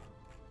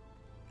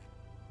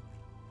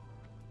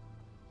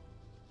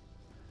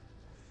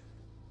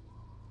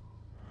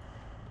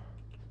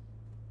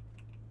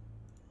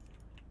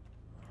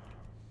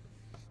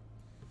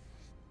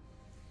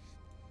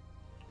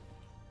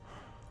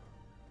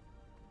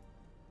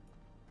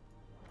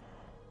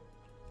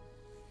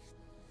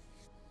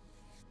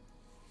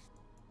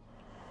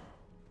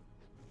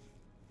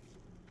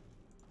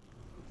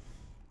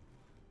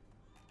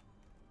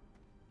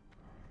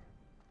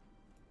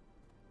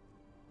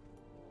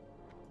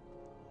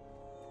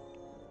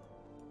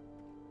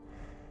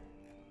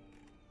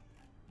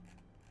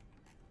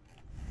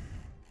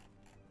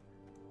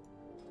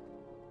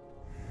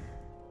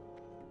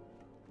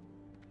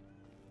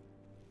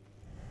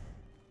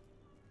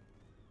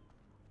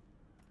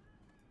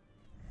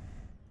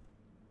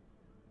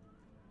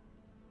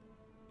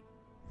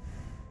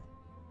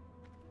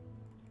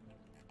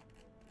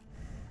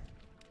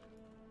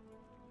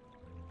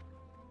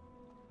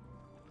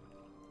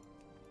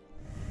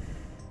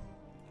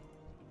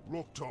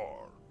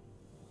 Loktar.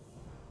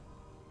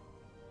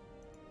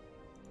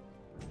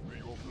 May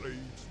your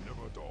blades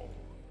never dull.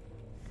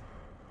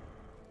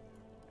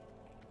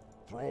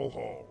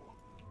 Thrallhall.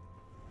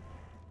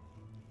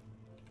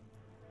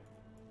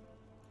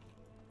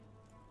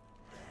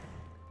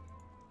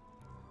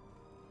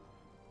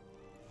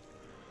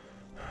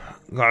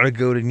 Gotta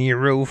go to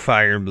Nero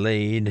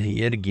Fireblade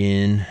yet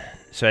again.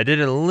 So I did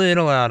it a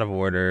little out of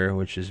order,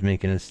 which is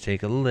making us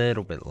take a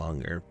little bit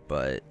longer,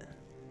 but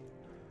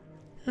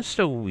Just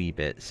a wee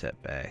bit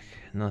setback.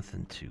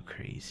 Nothing too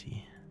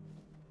crazy.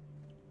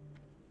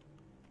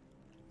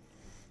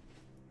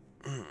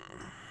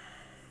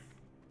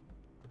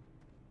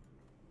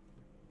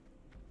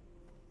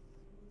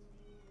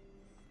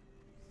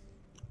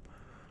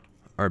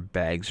 Our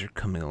bags are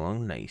coming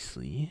along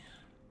nicely.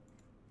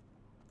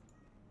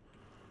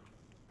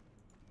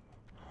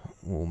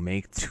 We'll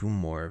make 2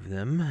 more of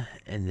them,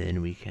 and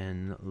then we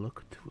can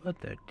look to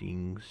other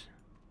things.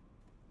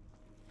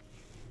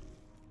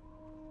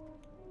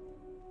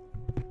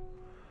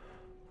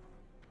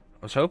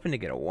 I was hoping to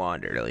get a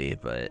wand early,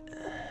 but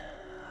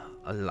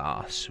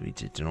alas, we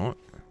did not.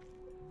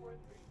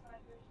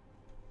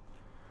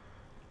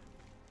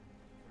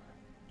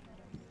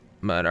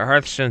 But our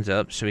Hearthstone's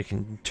up, so we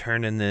can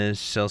turn in this,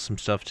 sell some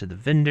stuff to the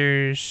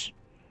vendors,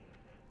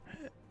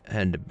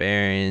 head to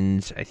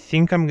Barrens. I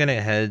think I'm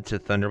gonna head to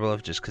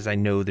Thunderbluff just because I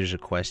know there's a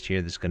quest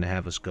here that's gonna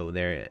have us go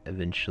there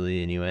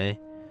eventually anyway.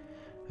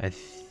 I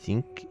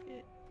think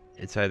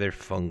it's either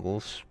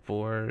fungal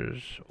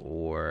spores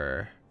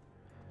or...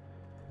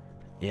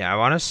 yeah, I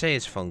want to say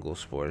it's fungal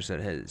spores that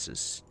has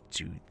us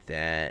do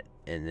that,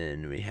 and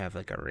then we have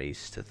like a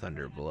race to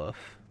Thunderbluff.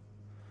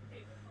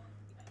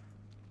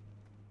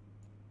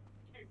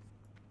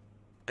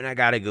 And I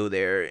gotta go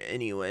there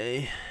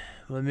anyway.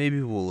 But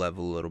maybe we'll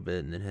level a little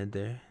bit and then head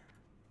there.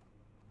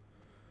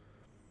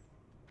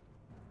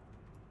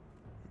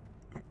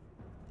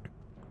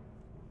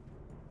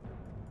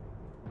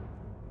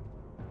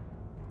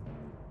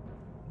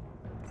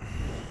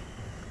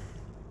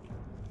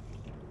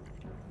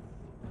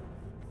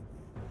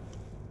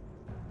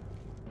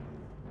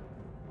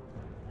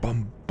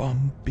 Bum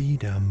bum be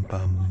dum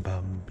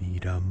be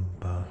dum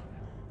ba.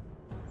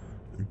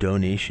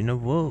 Donation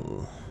of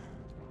wool.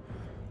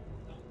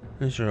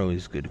 Those are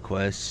always good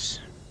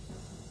quests.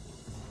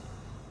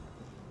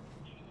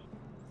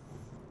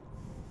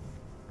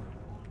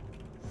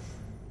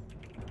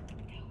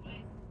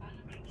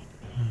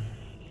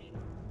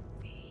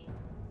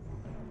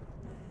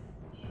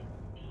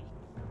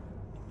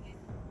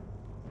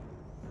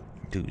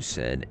 Dude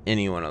said,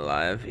 anyone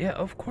alive? Yeah,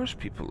 of course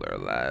people are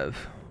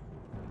alive.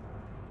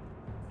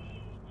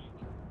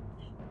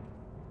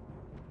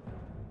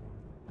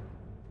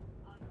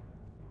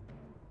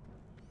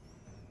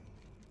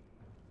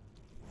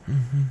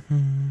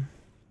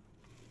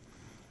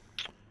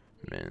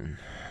 Man,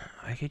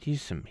 I could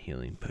use some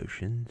healing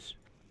potions.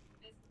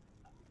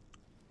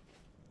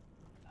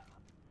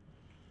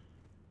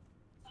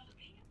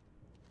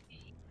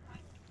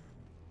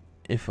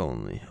 If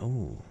only.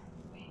 Oh.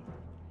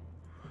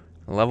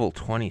 Level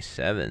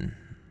 27.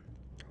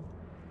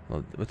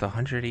 Well, with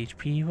 100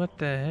 HP? What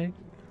the heck?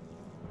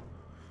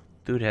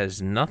 Dude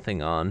has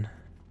nothing on.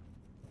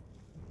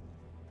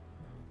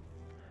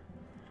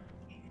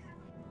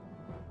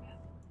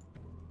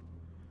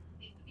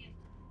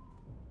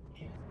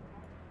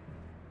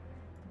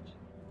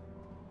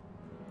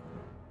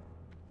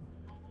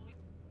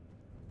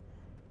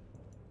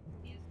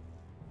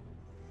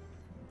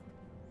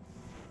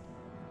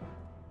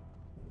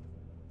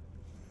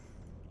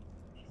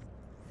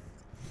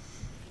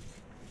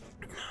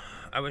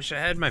 I wish I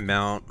had my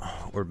mount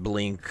or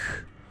blink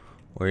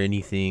or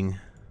anything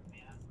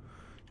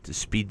to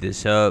speed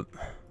this up.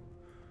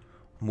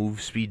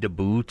 Move speed to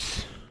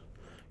boots.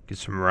 Get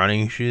some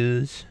running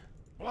shoes.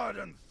 Blood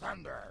and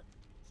thunder.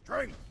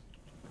 Strength.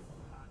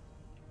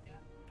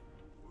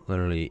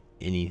 Literally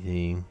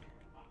anything.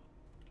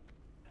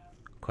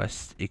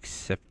 Quest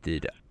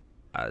accepted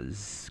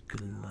as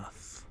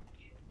Gluff.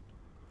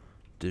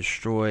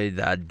 Destroy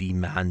the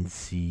demand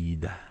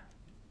seed.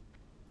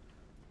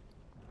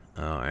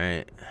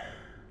 Alright.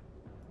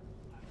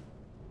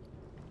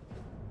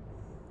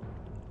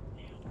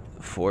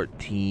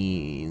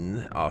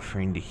 14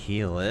 offering to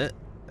heal it.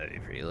 That'd be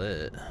pretty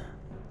lit.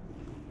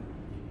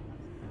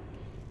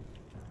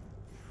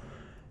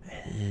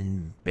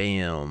 And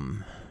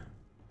bam.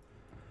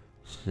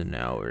 So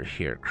now we're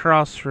here at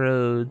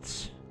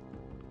Crossroads.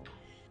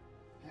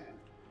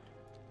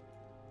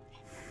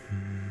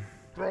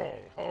 Crawl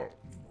home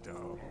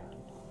down.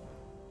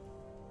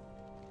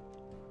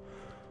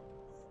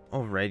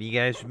 Alrighty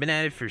guys, we've been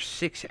at it for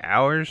 6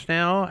 hours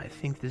now. I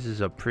think this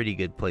is a pretty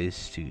good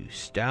place to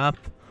stop.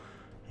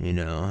 You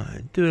know,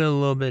 do it a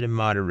little bit in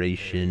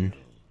moderation.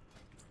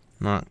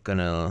 Not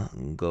gonna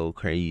go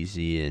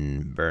crazy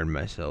and burn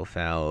myself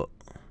out,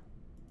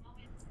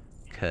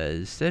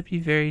 cause that'd be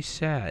very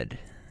sad.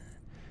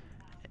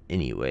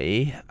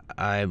 Anyway,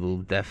 I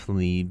will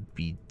definitely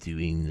be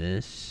doing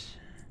this.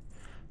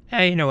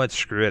 Hey, you know what?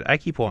 Screw it. I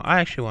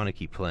actually want to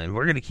keep playing.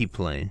 We're gonna keep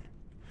playing.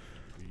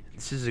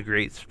 This is a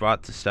great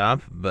spot to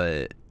stop,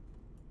 but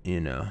you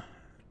know,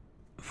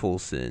 full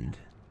send.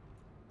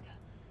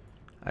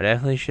 I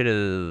definitely should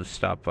have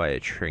stopped by a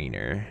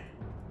trainer.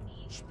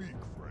 Speak,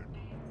 friend.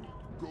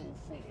 Go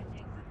forth in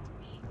victory.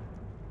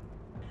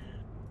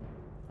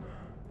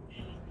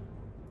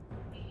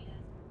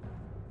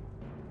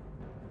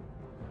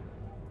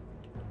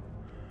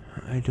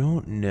 I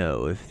don't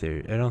know if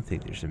there... I don't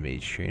think there's a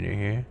mage trainer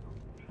here.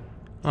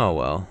 Oh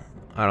well.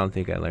 I don't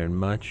think I learned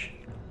much.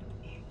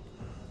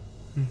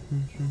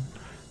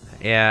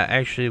 Yeah,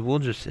 actually, we'll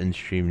just end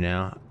stream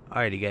now.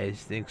 Alrighty,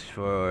 guys, thanks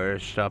for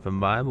stopping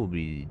by. We'll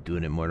be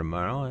doing it more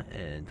tomorrow.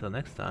 And until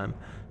next time,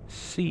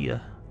 see ya.